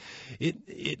 and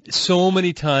it so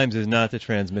many times is not the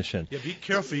transmission. Yeah, be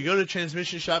careful. You go to a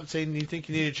transmission shop saying you think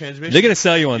you need a transmission. They're going to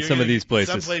sell you on some of these places.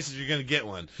 Some places you're going to get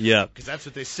one. Yeah. Because that's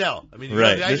what they sell. I mean, you go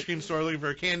to the ice cream store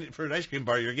looking for an ice cream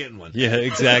bar, you're getting one. Yeah,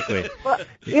 exactly. Well,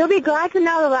 you'll be glad to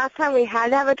know the last time we had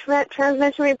to have a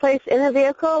transmission replaced in a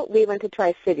vehicle, we went to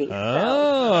Tri-City.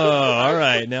 Oh, all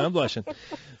right. Now I'm blushing.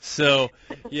 So,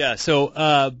 yeah. So,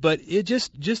 but it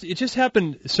just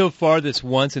happened so far this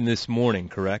once and this morning,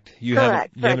 correct?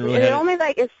 Correct. You haven't really had only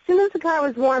as soon as the car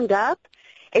was warmed up,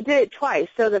 it did it twice.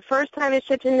 So the first time it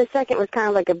shifted in the second was kind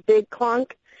of like a big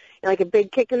clunk, like a big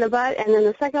kick in the butt, and then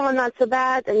the second one not so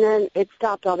bad, and then it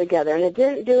stopped altogether. And it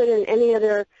didn't do it in any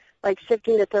other, like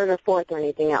shifting to third or fourth or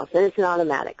anything else. And it's an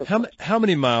automatic. How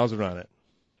many miles are on it?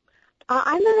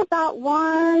 I'm at about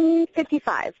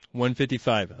 155.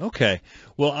 155. Okay.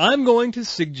 Well, I'm going to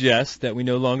suggest that we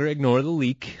no longer ignore the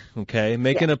leak. Okay.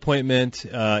 Make an appointment.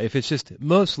 If it's just,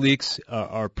 most leaks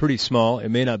are pretty small. It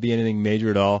may not be anything major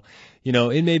at all.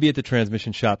 It may be at the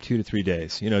transmission shop 2 to 3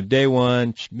 days. Day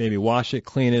 1, maybe wash it,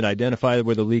 clean it, identify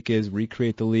where the leak is,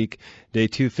 recreate the leak. Day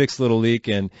 2, fix the little leak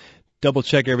and double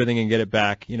check everything and get it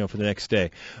back, for the next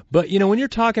day. But, when you're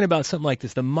talking about something like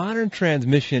this, the modern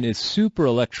transmission is super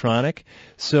electronic.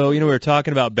 So, we were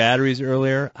talking about batteries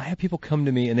earlier. I have people come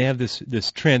to me and they have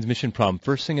this transmission problem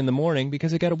first thing in the morning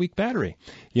because they got a weak battery.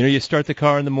 You start the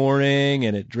car in the morning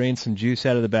and it drains some juice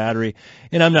out of the battery.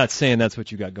 And I'm not saying that's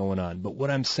what you got going on. But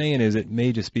what I'm saying is it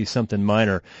may just be something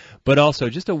minor. But also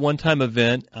just a one-time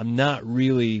event. I'm not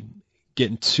really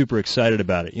getting super excited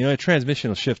about it. A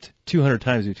transmission will shift 200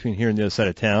 times between here and the other side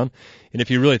of town. And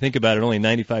if you really think about it, only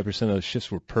 95% of those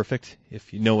shifts were perfect,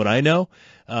 if you know what I know,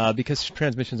 because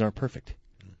transmissions aren't perfect.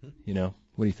 Mm-hmm.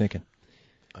 What are you thinking?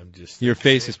 Your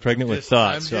face is pregnant with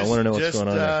thoughts, so I want to know what's going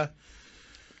on there.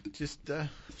 Just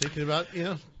thinking about,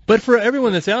 But for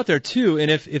everyone that's out there, too, and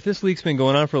if this leak's been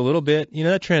going on for a little bit,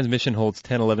 that transmission holds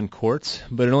 10, 11 quarts,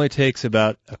 but it only takes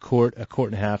about a quart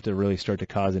and a half to really start to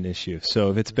cause an issue. So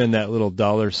if it's been that little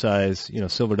dollar size,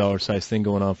 silver dollar size thing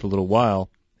going on for a little while,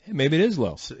 maybe it is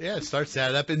low. So, it starts to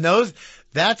add up. And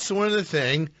that's one of the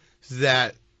things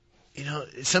that,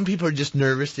 some people are just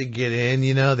nervous to get in,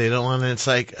 they don't want to, it's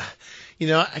like,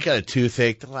 I got a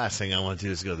toothache. The last thing I want to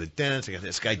do is go to the dentist. I got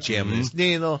this guy jamming his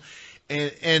needle.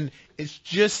 And it's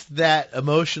just that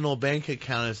emotional bank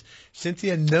account. Is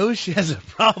Cynthia knows she has a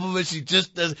problem, but she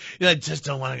just doesn't. I just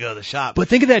don't want to go to the shop. But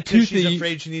think of that tooth. She's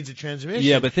afraid she needs a transmission.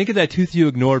 Yeah, but think of that tooth you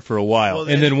ignored for a while,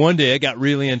 and then one day it got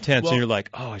really intense, and you're like,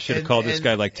 "Oh, I should have called this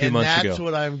guy like 2 months ago." And that's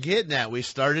what I'm getting at. We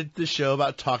started the show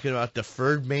about talking about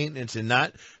deferred maintenance and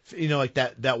not, like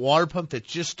that water pump that's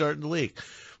just starting to leak.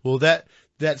 Well, that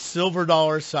silver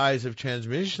dollar size of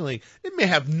transmission leak, it may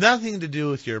have nothing to do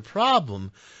with your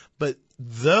problem. But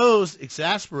those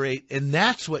exasperate, and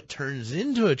that's what turns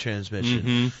into a transmission.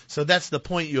 Mm-hmm. So that's the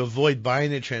point. You avoid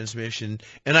buying a transmission,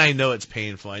 and I know it's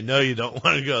painful. I know you don't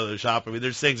want to go to the shop. I mean,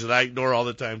 there's things that I ignore all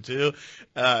the time, too.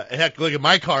 Heck, look at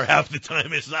my car half the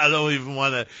time. I don't even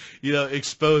want to,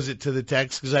 expose it to the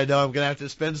techs because I know I'm going to have to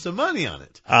spend some money on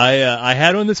it. I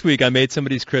had one this week. I made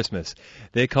somebody's Christmas.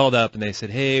 They called up, and they said,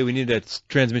 hey, we need a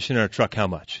transmission in our truck. How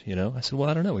much? I said, well,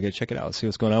 I don't know. We got to check it out. Let's see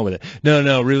what's going on with it.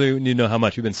 No, really, we need to know how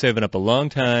much. We've been saving up a long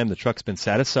time. The truck's been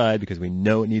set aside because we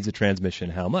know it needs a transmission.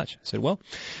 How much? I said, well,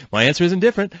 my answer isn't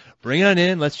different. Bring it on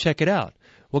in. Let's check it out.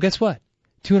 Well, guess what?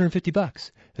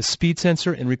 $250. A speed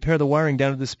sensor and repair the wiring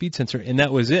down to the speed sensor, and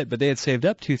that was it. But they had saved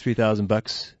up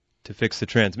 $2,000-$3,000 to fix the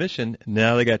transmission.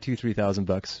 Now they got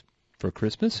 $2,000-$3,000 for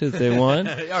Christmas if they want.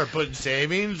 Or put in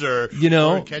savings or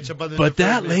catch up on the But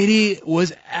that lady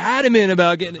was adamant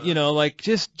about getting,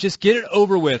 just get it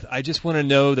over with. I just want to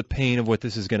know the pain of what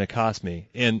this is going to cost me.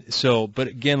 And so, but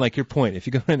again, like your point, if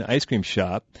you go to an ice cream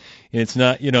shop and it's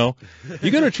not, you go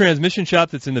to a transmission shop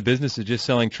that's in the business of just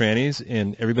selling trannies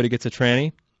and everybody gets a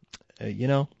tranny, you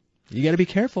got to be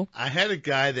careful. I had a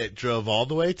guy that drove all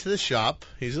the way to the shop.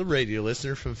 He's a radio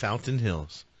listener from Fountain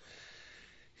Hills.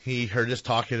 He heard us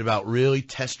talking about really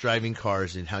test driving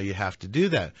cars and how you have to do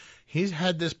that. He's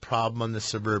had this problem on the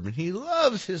Suburban. He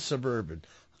loves his Suburban.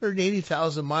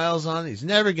 180,000 miles on it. He's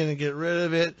never going to get rid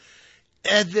of it.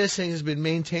 And this thing has been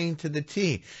maintained to the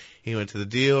T. He went to the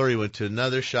dealer. He went to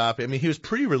another shop. I mean, he was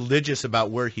pretty religious about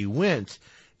where he went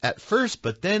at first,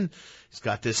 but then he's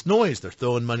got this noise. They're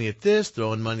throwing money at this,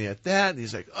 throwing money at that. And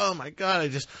he's like, oh, my God,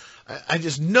 I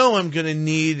just know I'm going to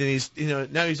need, and he's,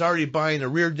 now he's already buying a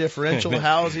rear differential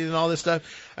housing and all this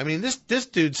stuff. I mean, this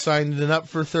dude signed it up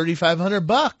for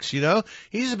 $3,500,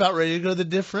 He's about ready to go to the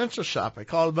differential shop. I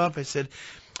called him up. I said,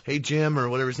 hey, Jim, or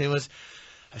whatever his name was.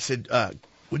 I said,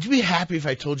 would you be happy if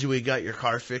I told you we got your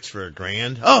car fixed for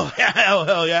 $1,000? Oh, yeah,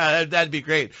 hell yeah, that'd be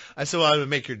great. I said, well, I would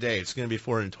make your day. It's going to be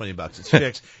 $420. It's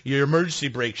fixed. Your emergency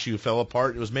brake shoe fell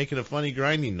apart. It was making a funny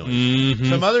grinding noise. Mm-hmm.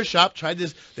 Some other shop tried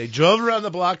this. They drove around the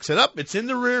block, said, it's in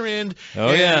the rear end. Oh,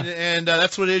 and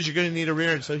that's what it is. You're going to need a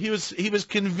rear end. So he was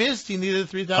convinced he needed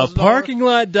 $3,000. A parking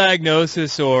lot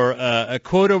diagnosis or a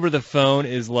quote over the phone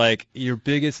is like your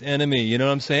biggest enemy. You know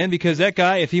what I'm saying? Because that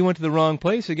guy, if he went to the wrong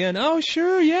place again, oh,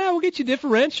 sure, yeah, we'll get you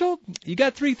differential. You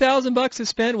got $3,000 to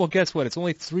spend. Well, guess what? It's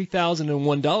only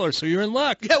 $3,001, so you're in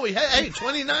luck. Yeah, hey,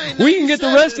 $29. We can get the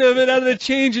rest of it out of the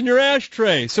change in your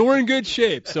ashtray, so we're in good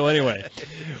shape. So anyway,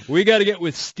 we got to get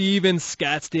with Steve in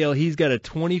Scottsdale. He's got a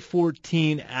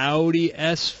 2014 Audi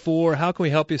S4. How can we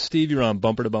help you, Steve? You're on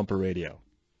Bumper to Bumper Radio.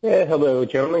 Yeah, hello,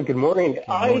 gentlemen. Good morning.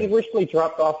 I recently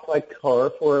dropped off my car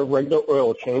for a regular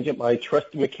oil change at my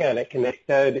trusted mechanic, and they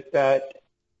said that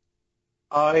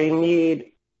I need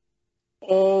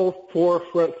all 4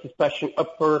 front suspension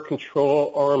upper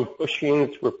control arm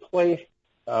bushings replaced.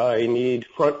 I need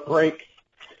front brakes.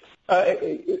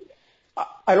 I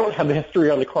don't have the history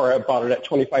on the car. I bought it at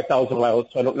 25,000 miles,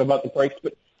 so I don't know about the brakes.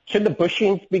 But should the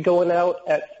bushings be going out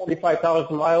at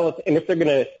 45,000 miles? And if they're going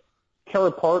to tear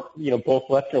apart, both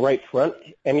left and right front,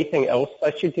 anything else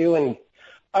I should do? And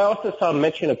I also saw a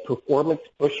mention of performance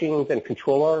bushings and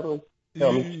control arms. So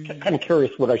I'm kind of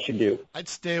curious what I should do. I'd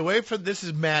stay away from, this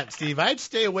is Matt, Steve. I'd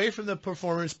stay away from the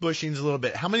performance bushings a little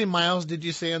bit. How many miles did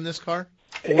you say on this car?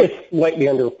 It's slightly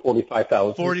under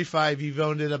 45,000. 45. You've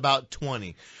owned it about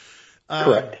 20.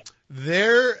 Correct.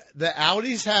 The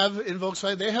Audis have, in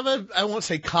Volkswagen, they have I won't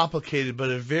say complicated,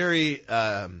 but a very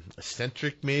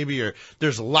eccentric maybe, or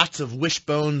there's lots of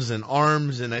wishbones and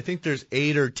arms, and I think there's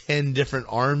 8 or 10 different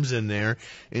arms in there,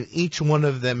 and each one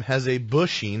of them has a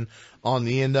bushing on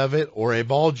the end of it or a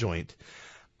ball joint.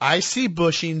 I see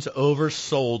bushings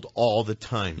oversold all the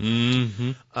time.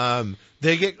 Mm-hmm.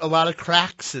 They get a lot of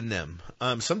cracks in them.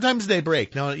 Sometimes they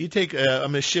break. Now, you take, I'm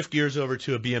going to shift gears over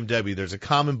to a BMW. There's a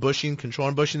common bushing, control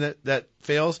arm bushing that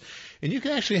fails, and you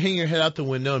can actually hang your head out the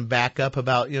window and back up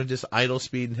about, just idle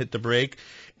speed and hit the brake,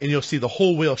 and you'll see the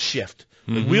whole wheel shift.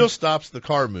 The wheel stops, the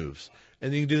car moves.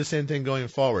 And you can do the same thing going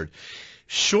forward.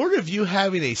 Short of you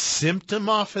having a symptom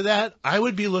off of that, I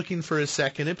would be looking for a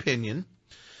second opinion,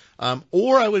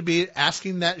 or I would be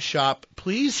asking that shop,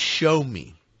 please show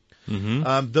me.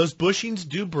 Mm-hmm. Those bushings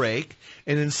do break,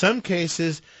 and in some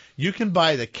cases, you can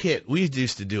buy the kit. We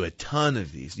used to do a ton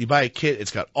of these. You buy a kit,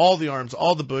 it's got all the arms,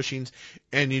 all the bushings,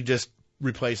 and you just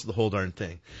replace the whole darn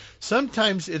thing.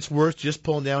 Sometimes it's worth just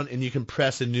pulling down, and you can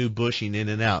press a new bushing in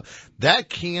and out. That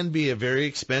can be a very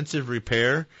expensive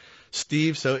repair,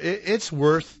 Steve, so it's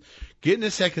worth getting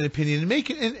a second opinion and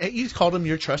making. And you called them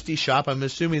your trusty shop. I'm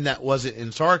assuming that wasn't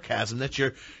in sarcasm. That's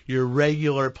your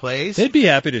regular place. They'd be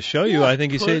happy to show you. I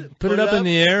think you said put it up in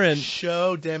the air and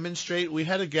show, demonstrate. We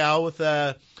had a gal with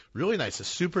a really nice, a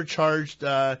supercharged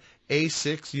A6,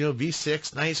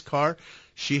 V6, nice car.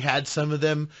 She had some of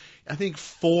them. I think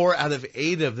 4 out of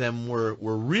 8 of them were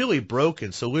really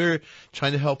broken. So we're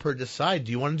trying to help her decide,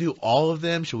 do you want to do all of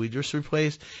them? Should we just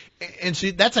replace? And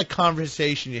so that's a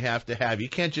conversation you have to have. You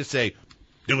can't just say,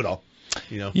 do it all.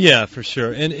 Yeah, for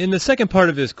sure. And the second part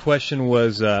of his question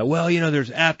was, there's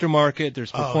aftermarket,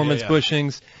 there's performance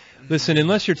bushings. Listen,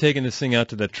 unless you're taking this thing out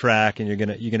to the track and you're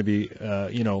gonna be,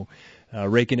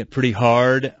 raking it pretty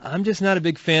hard, I'm just not a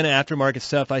big fan of aftermarket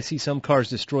stuff. I see some cars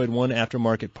destroyed one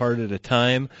aftermarket part at a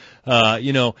time.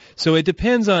 So it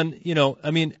depends on,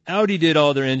 Audi did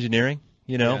all their engineering.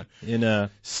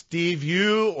 Steve,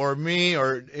 you or me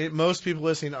or most people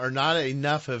listening are not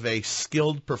enough of a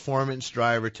skilled performance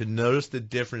driver to notice the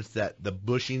difference that the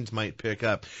bushings might pick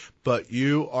up. But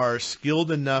you are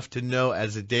skilled enough to know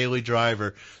as a daily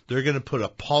driver, they're going to put a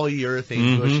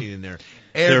polyurethane bushing in there.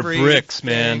 They're bricks,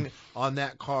 man. On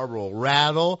that car will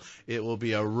rattle. It will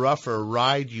be a rougher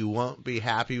ride. You won't be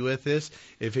happy with this.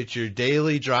 If it's your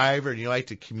daily driver and you like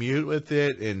to commute with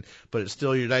it, but it's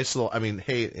still your nice little. And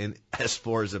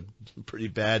S4 is a pretty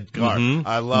bad car.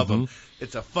 I love them.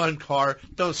 It's a fun car.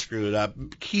 Don't screw it up.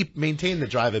 Maintain the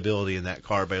drivability in that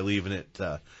car by leaving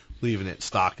it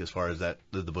stock as far as the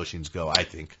bushings go, I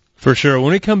think. For sure.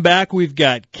 When we come back, we've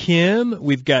got Kim,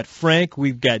 we've got Frank,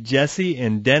 we've got Jesse,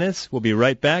 and Dennis. We'll be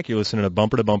right back. You're listening to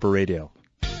Bumper to Bumper Radio.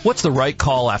 What's the right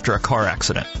call after a car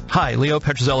accident? Hi, Leo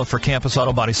Petrozello for Campus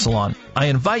Auto Body Salon. I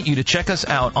invite you to check us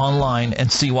out online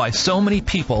and see why so many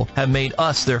people have made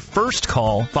us their first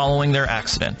call following their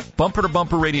accident. Bumper to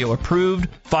Bumper Radio approved,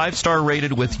 5-star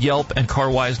rated with Yelp and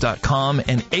CarWise.com,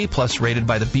 and A+ rated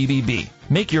by the BBB.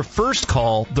 Make your first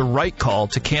call the right call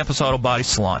to Campus Auto Body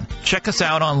Salon. Check us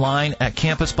out online at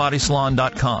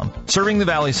campusbodysalon.com. Serving the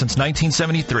Valley since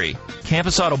 1973.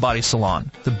 Campus Auto Body Salon,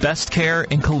 the best care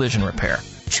in collision repair.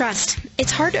 Trust.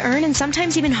 It's hard to earn and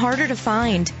sometimes even harder to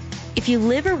find. If you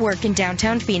live or work in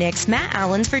downtown Phoenix, Matt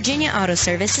Allen's Virginia Auto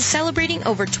Service is celebrating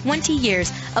over 20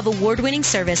 years of award-winning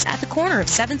service at the corner of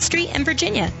 7th Street and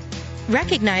Virginia.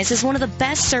 Recognized as one of the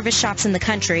best service shops in the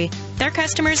country, their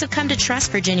customers have come to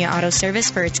trust Virginia Auto Service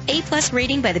for its A+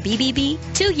 rating by the BBB,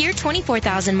 2-year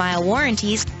 24,000-mile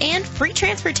warranties, and free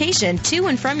transportation to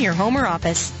and from your home or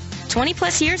office.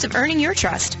 20-plus years of earning your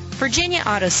trust. Virginia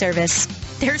Auto Service.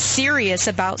 They're serious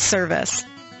about service.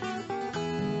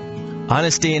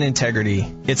 Honesty and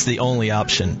integrity. It's the only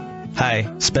option.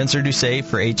 Hi, Spencer Doucet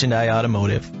for H&I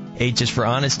Automotive. H is for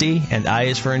honesty and I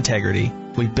is for integrity.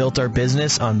 We built our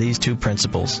business on these 2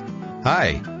 principles.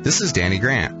 Hi, this is Danny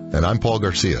Grant. And I'm Paul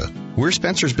Garcia. We're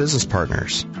Spencer's business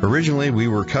partners. Originally, we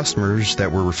were customers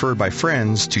that were referred by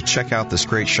friends to check out this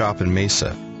great shop in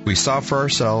Mesa. We saw for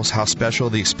ourselves how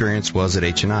special the experience was at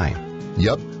H&I.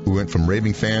 Yep, we went from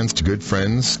raving fans to good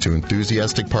friends to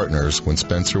enthusiastic partners when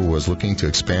Spencer was looking to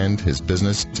expand his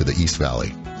business to the East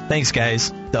Valley. Thanks,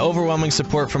 guys. The overwhelming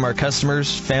support from our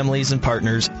customers, families, and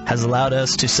partners has allowed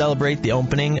us to celebrate the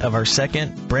opening of our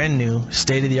second, brand-new,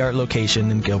 state-of-the-art location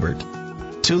in Gilbert.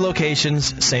 2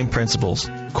 locations, same principles.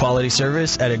 Quality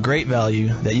service at a great value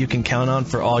that you can count on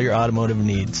for all your automotive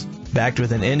needs. Backed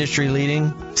with an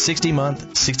industry-leading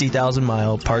 60-month,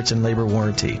 60,000-mile parts and labor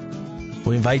warranty.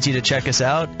 We invite you to check us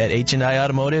out at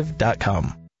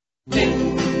HandIAutomotive.com.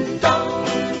 Ding dong,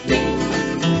 ding,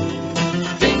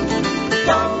 ding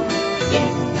dong, ding.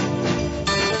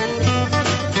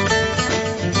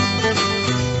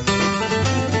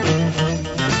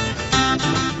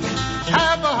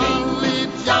 Have a holly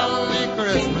jolly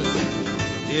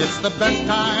Christmas. It's the best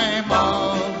time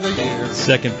of the year.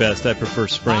 Second best. I prefer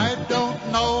spring. I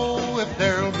don't know if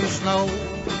there'll be snow,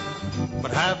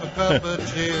 but have a cup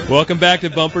of cheer. Welcome back to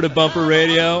Bumper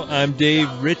Radio. I'm Dave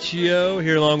Riccio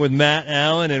here along with Matt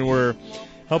Allen, and we're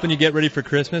helping you get ready for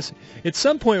Christmas. At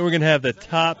some point, we're going to have the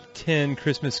top 10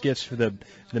 Christmas gifts for the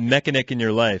mechanic in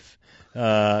your life.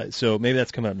 So maybe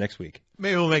that's coming up next week.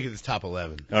 Maybe we'll make it the top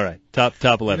 11. All right, top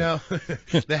 11.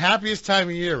 The happiest time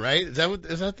of year, right? Is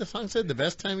that the song said? The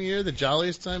best time of year, the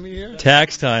jolliest time of year.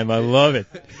 Tax time. I love it.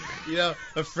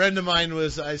 A friend of mine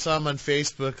I saw him on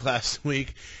Facebook last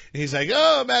week. And he's like,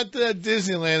 "Oh, I'm at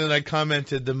Disneyland," and I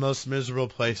commented, "The most miserable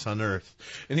place on earth."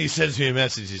 And he sends me a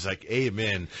message. He's like,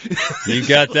 "Amen." You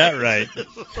got that right.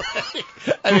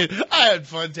 I had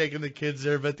fun taking the kids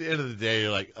there, but at the end of the day,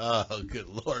 you're like, "Oh, good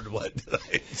Lord, what did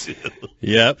I do?"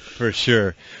 Yep, for sure.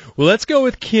 sure. Well, let's go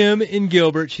with Kim in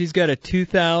Gilbert. She's got a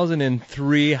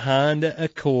 2003 Honda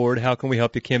Accord. How can we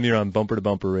help you, Kim? You're on Bumper to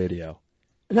Bumper Radio.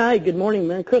 Hi, good morning.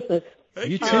 Merry Christmas.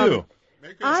 You too.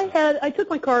 I took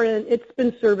my car in. It's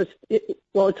been serviced. It's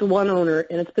a one owner,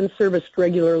 and it's been serviced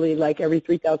regularly, like every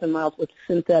 3,000 miles with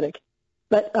synthetic.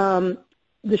 But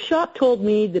the shop told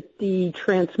me that the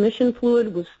transmission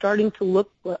fluid was starting to look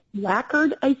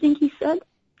lacquered, I think he said.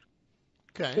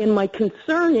 Okay. And my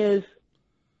concern is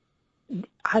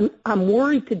I'm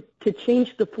worried to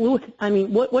change the fluid. I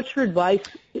mean, what's your advice?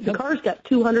 The car's got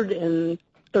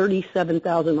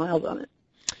 237,000 miles on it.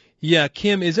 Yeah,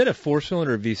 Kim, is it a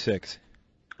 4-cylinder or V6?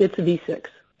 It's a V6.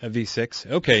 A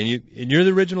V6. Okay, and you're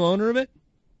the original owner of it?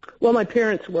 Well, my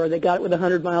parents were. They got it with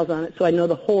 100 miles on it, so I know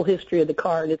the whole history of the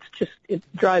car, and it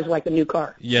drives like a new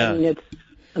car. Yeah. I mean, it's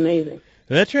amazing.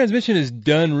 That transmission is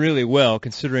done really well,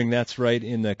 considering that's right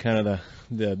in the kind of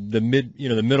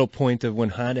the middle point of when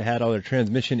Honda had all their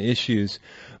transmission issues.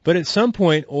 But at some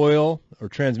point, oil or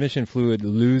transmission fluid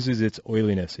loses its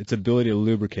oiliness, its ability to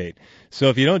lubricate. So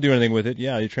if you don't do anything with it,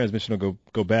 yeah, your transmission will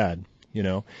go bad.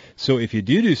 So if you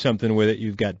do something with it,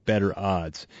 you've got better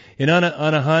odds. And on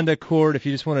a Honda Accord, if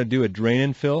you just want to do a drain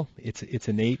and fill, it's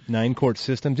an 8-9 quart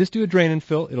system. Just do a drain and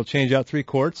fill. It'll change out 3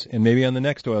 quarts, and maybe on the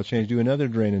next oil change, do another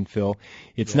drain and fill.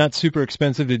 It's not super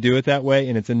expensive to do it that way,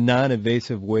 and it's a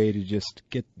non-invasive way to just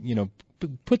get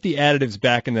put the additives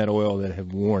back in that oil that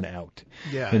have worn out.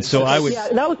 Yeah. And so I would. Yeah,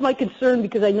 that was my concern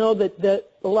because I know that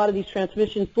a lot of these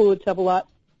transmission fluids have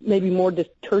maybe more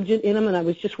detergent in them, and I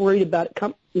was just worried about it.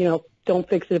 Don't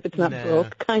fix it if it's not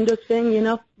broke kind of thing,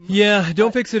 Yeah,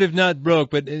 don't fix it if not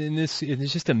broke, but it's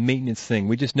just a maintenance thing.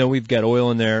 We just know we've got oil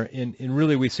in there, and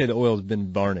really we say the oil's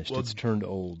been varnished. It's turned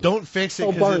old. Don't fix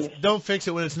it don't fix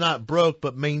it when it's not broke,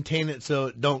 but maintain it so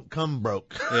it don't come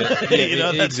broke.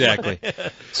 Yeah, exactly.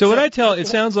 So what I tell, it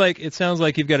sounds like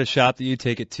you've got a shop that you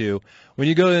take it to. When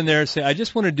you go in there, say, I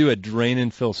just want to do a drain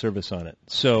and fill service on it.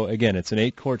 So again, it's an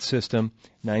 8-quart system,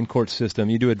 9-quart system.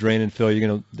 You do a drain and fill, you're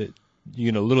going to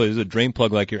literally, there's a drain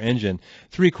plug like your engine.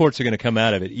 3 quarts are going to come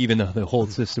out of it, even though the whole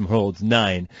system holds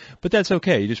 9. But that's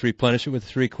okay. You just replenish it with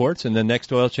 3 quarts, and then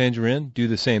next oil change you're in, do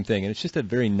the same thing. And it's just a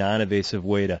very non-invasive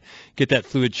way to get that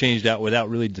fluid changed out without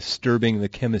really disturbing the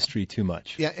chemistry too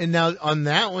much. Yeah, and now on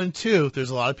that one too, there's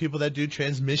a lot of people that do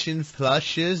transmission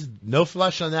flushes. No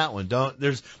flush on that one.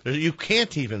 You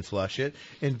can't even flush it.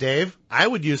 And Dave, I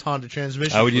would use Honda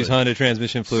transmission fluid. Use Honda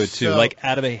transmission fluid too, like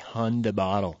out of a Honda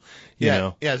bottle.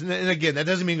 Yeah, and again, that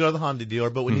doesn't mean go to the Honda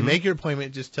dealer, but when you make your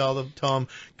appointment, just tell them,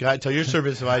 tell your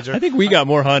service advisor. I think we got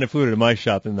more Honda fluid in my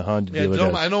shop than the Honda dealer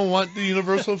does. I don't want the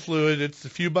universal fluid. It's a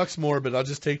few bucks more, but I'll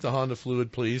just take the Honda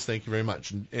fluid, please. Thank you very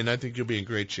much, and I think you'll be in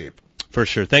great shape. For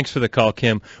sure. Thanks for the call,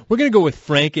 Kim. We're going to go with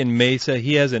Frank in Mesa.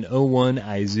 He has an 01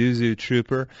 Isuzu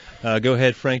Trooper. Go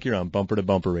ahead, Frank. You're on Bumper to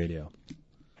Bumper Radio.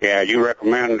 Yeah, you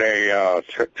recommend a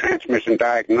transmission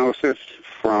diagnosis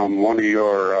from one of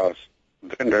your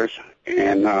vendors,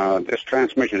 and this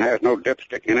transmission has no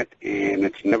dipstick in it, and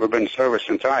it's never been serviced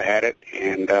since I had it,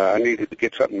 and I needed to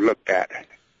get something looked at.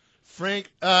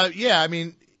 Frank, I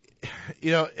mean,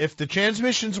 if the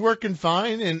transmission's working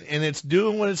fine and it's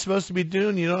doing what it's supposed to be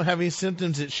doing, you don't have any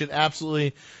symptoms, it should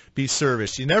absolutely be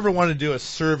serviced. You never want to do a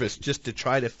service just to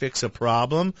try to fix a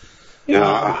problem.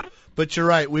 But you're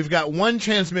right. We've got one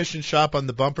transmission shop on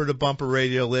the Bumper to Bumper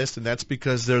Radio list, and that's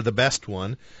because they're the best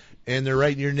one. And they're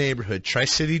right in your neighborhood.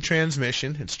 Tri-City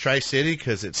Transmission. It's Tri-City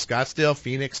because it's Scottsdale,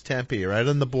 Phoenix, Tempe, right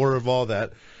on the border of all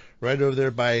that, right over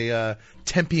there by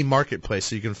Tempe Marketplace.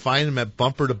 So you can find them at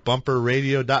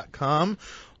bumpertobumperradio.com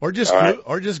or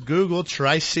just Google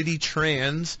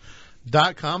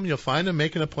TriCityTrans.com. You'll find them.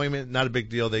 Make an appointment. Not a big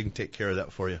deal. They can take care of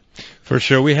that for you. For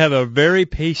sure. We have a very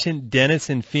patient Dennis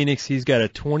in Phoenix. He's got a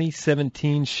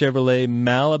 2017 Chevrolet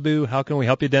Malibu. How can we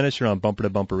help you, Dennis? You're on Bumper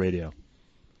to Bumper Radio.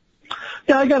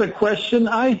 Yeah, I got a question.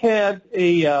 I had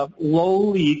a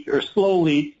slow leak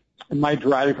in my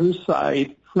driver's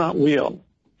side front wheel,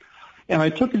 and I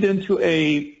took it into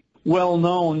a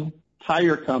well-known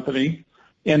tire company,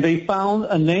 and they found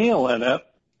a nail in it,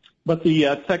 but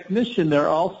the technician there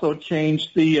also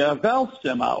changed the valve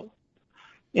stem out.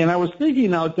 And I was thinking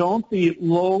now, don't the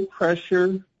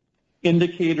low-pressure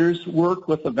indicators work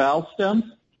with the valve stems?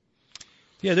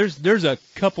 Yeah, there's a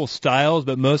couple styles,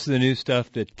 but most of the new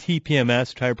stuff, the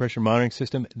TPMS, tire pressure monitoring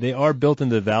system, they are built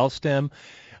into the valve stem.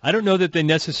 I don't know that they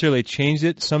necessarily changed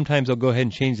it. Sometimes they'll go ahead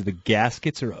and change the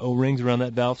gaskets or O-rings around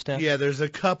that valve stem. Yeah, there's a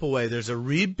couple ways. There's a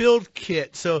rebuild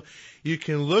kit. So you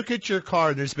can look at your car,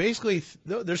 and there's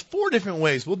 4 different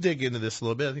ways. We'll dig into this a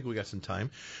little bit. I think we got some time.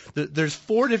 There's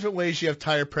 4 different ways you have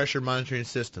tire pressure monitoring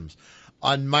systems.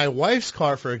 On my wife's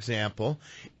car, for example,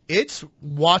 It's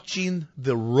watching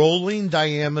the rolling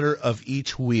diameter of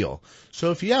each wheel.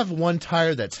 So if you have one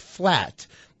tire that's flat,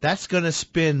 that's going to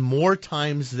spin more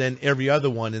times than every other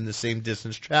one in the same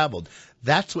distance traveled.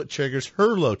 That's what triggers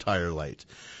her low tire light.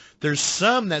 There's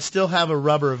some that still have a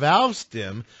rubber valve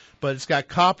stem, but it's got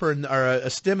copper or a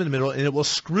stem in the middle, and it will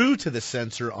screw to the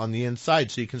sensor on the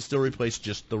inside, so you can still replace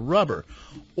just the rubber.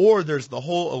 Or there's the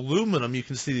whole aluminum. You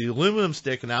can see the aluminum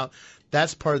sticking out.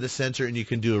 That's part of the sensor, and you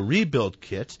can do a rebuild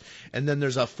kit. And then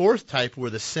there's a fourth type where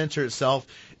the sensor itself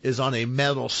is on a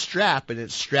metal strap, and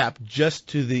it's strapped just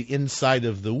to the inside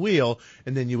of the wheel,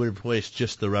 and then you would replace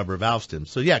just the rubber valve stem.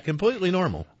 So, yeah, completely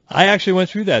normal. I actually went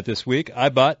through that this week. I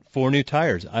bought 4 new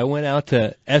tires. I went out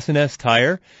to S&S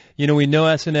Tire. You know, we know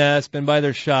S&S, been by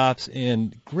their shops,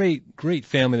 and great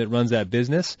family that runs that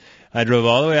business. I drove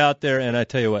all the way out there, and I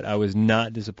tell you what, I was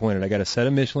not disappointed. I got a set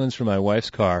of Michelins for my wife's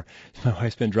car. My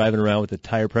wife's been driving around with the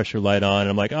tire pressure light on, and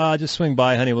I'm like, just swing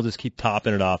by, honey. We'll just keep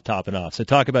topping it off. So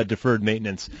talk about deferred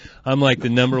maintenance. I'm like the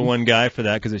number one guy for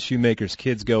that because the shoemaker's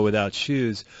kids go without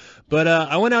shoes. But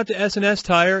I went out to S&S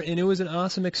Tire, and it was an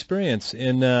awesome experience.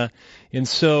 And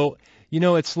so, you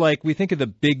know, it's like we think of the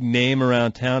big name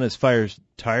around town as far as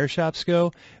tire shops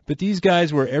go, but these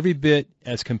guys were every bit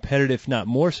as competitive, if not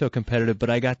more so competitive, but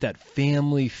I got that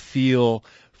family feel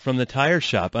from the tire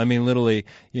shop. I mean, literally,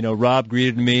 you know, Rob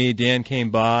greeted me, Dan came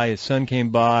by, his son came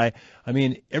by. I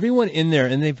mean, everyone in there,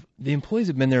 and the employees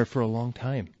have been there for a long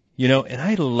time, you know, and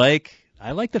I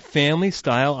like the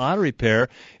family-style auto repair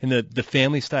and the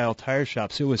family-style tire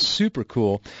shops. It was super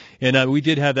cool. And we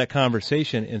did have that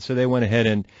conversation, and so they went ahead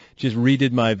and just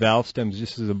redid my valve stems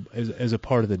just as a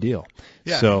part of the deal.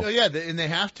 Yeah, so, and they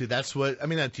have to. That's what, I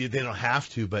mean, they don't have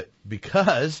to, but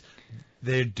because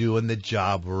they're doing the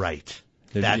job right.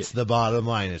 That's the bottom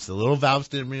line. It's the little valve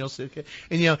stem reel suitcase.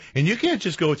 And, you know, and you can't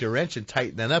just go with your wrench and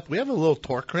tighten that up. We have a little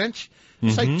torque wrench.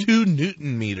 It's like 2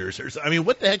 Newton meters or something. I mean,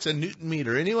 what the heck's a Newton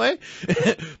meter anyway?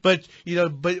 But, you know,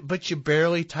 but you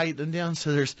barely tighten them down.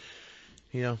 So there's,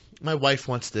 you know, my wife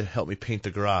wants to help me paint the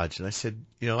garage. And I said,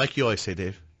 you know, like you always say,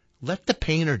 Dave, let the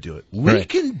painter do it. We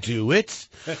can do it,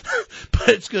 but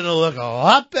it's going to look a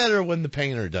lot better when the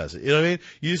painter does it. You know what I mean?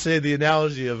 You say the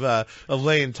analogy of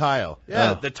laying tile.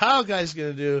 Yeah, the tile guy's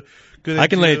going to do. I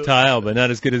can lay tile, but not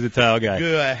as good as a tile guy.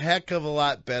 Do a heck of a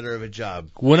lot better of a job.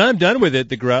 When I'm done with it,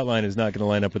 the grout line is not going to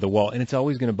line up with the wall, and it's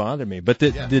always going to bother me. But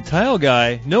the tile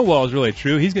guy, no wall is really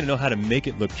true. He's going to know how to make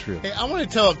it look true. Hey, I want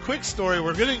to tell a quick story.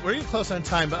 We're getting close on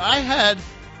time, but I had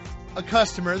a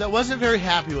customer that wasn't very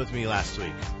happy with me last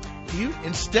week.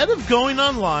 Instead of going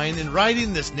online and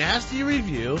writing this nasty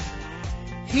review,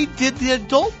 he did the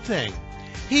adult thing.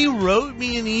 He wrote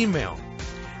me an email,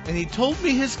 and he told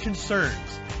me his concerns.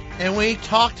 And when he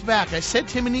talked back, I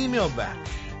sent him an email back.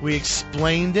 We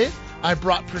explained it. I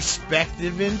brought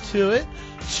perspective into it.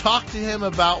 Talked to him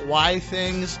about why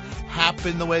things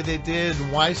happened the way they did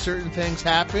and why certain things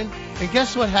happened. And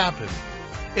guess what happened?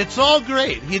 It's all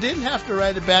great. He didn't have to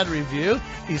write a bad review.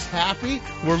 He's happy.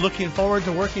 We're looking forward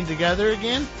to working together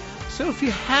again. So if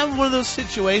you have one of those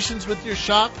situations with your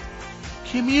shop,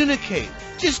 communicate.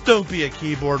 Just don't be a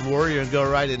keyboard warrior and go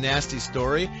write a nasty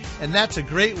story. And that's a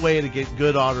great way to get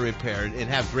good auto repair and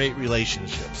have great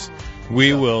relationships.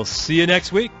 We will see you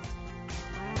next week.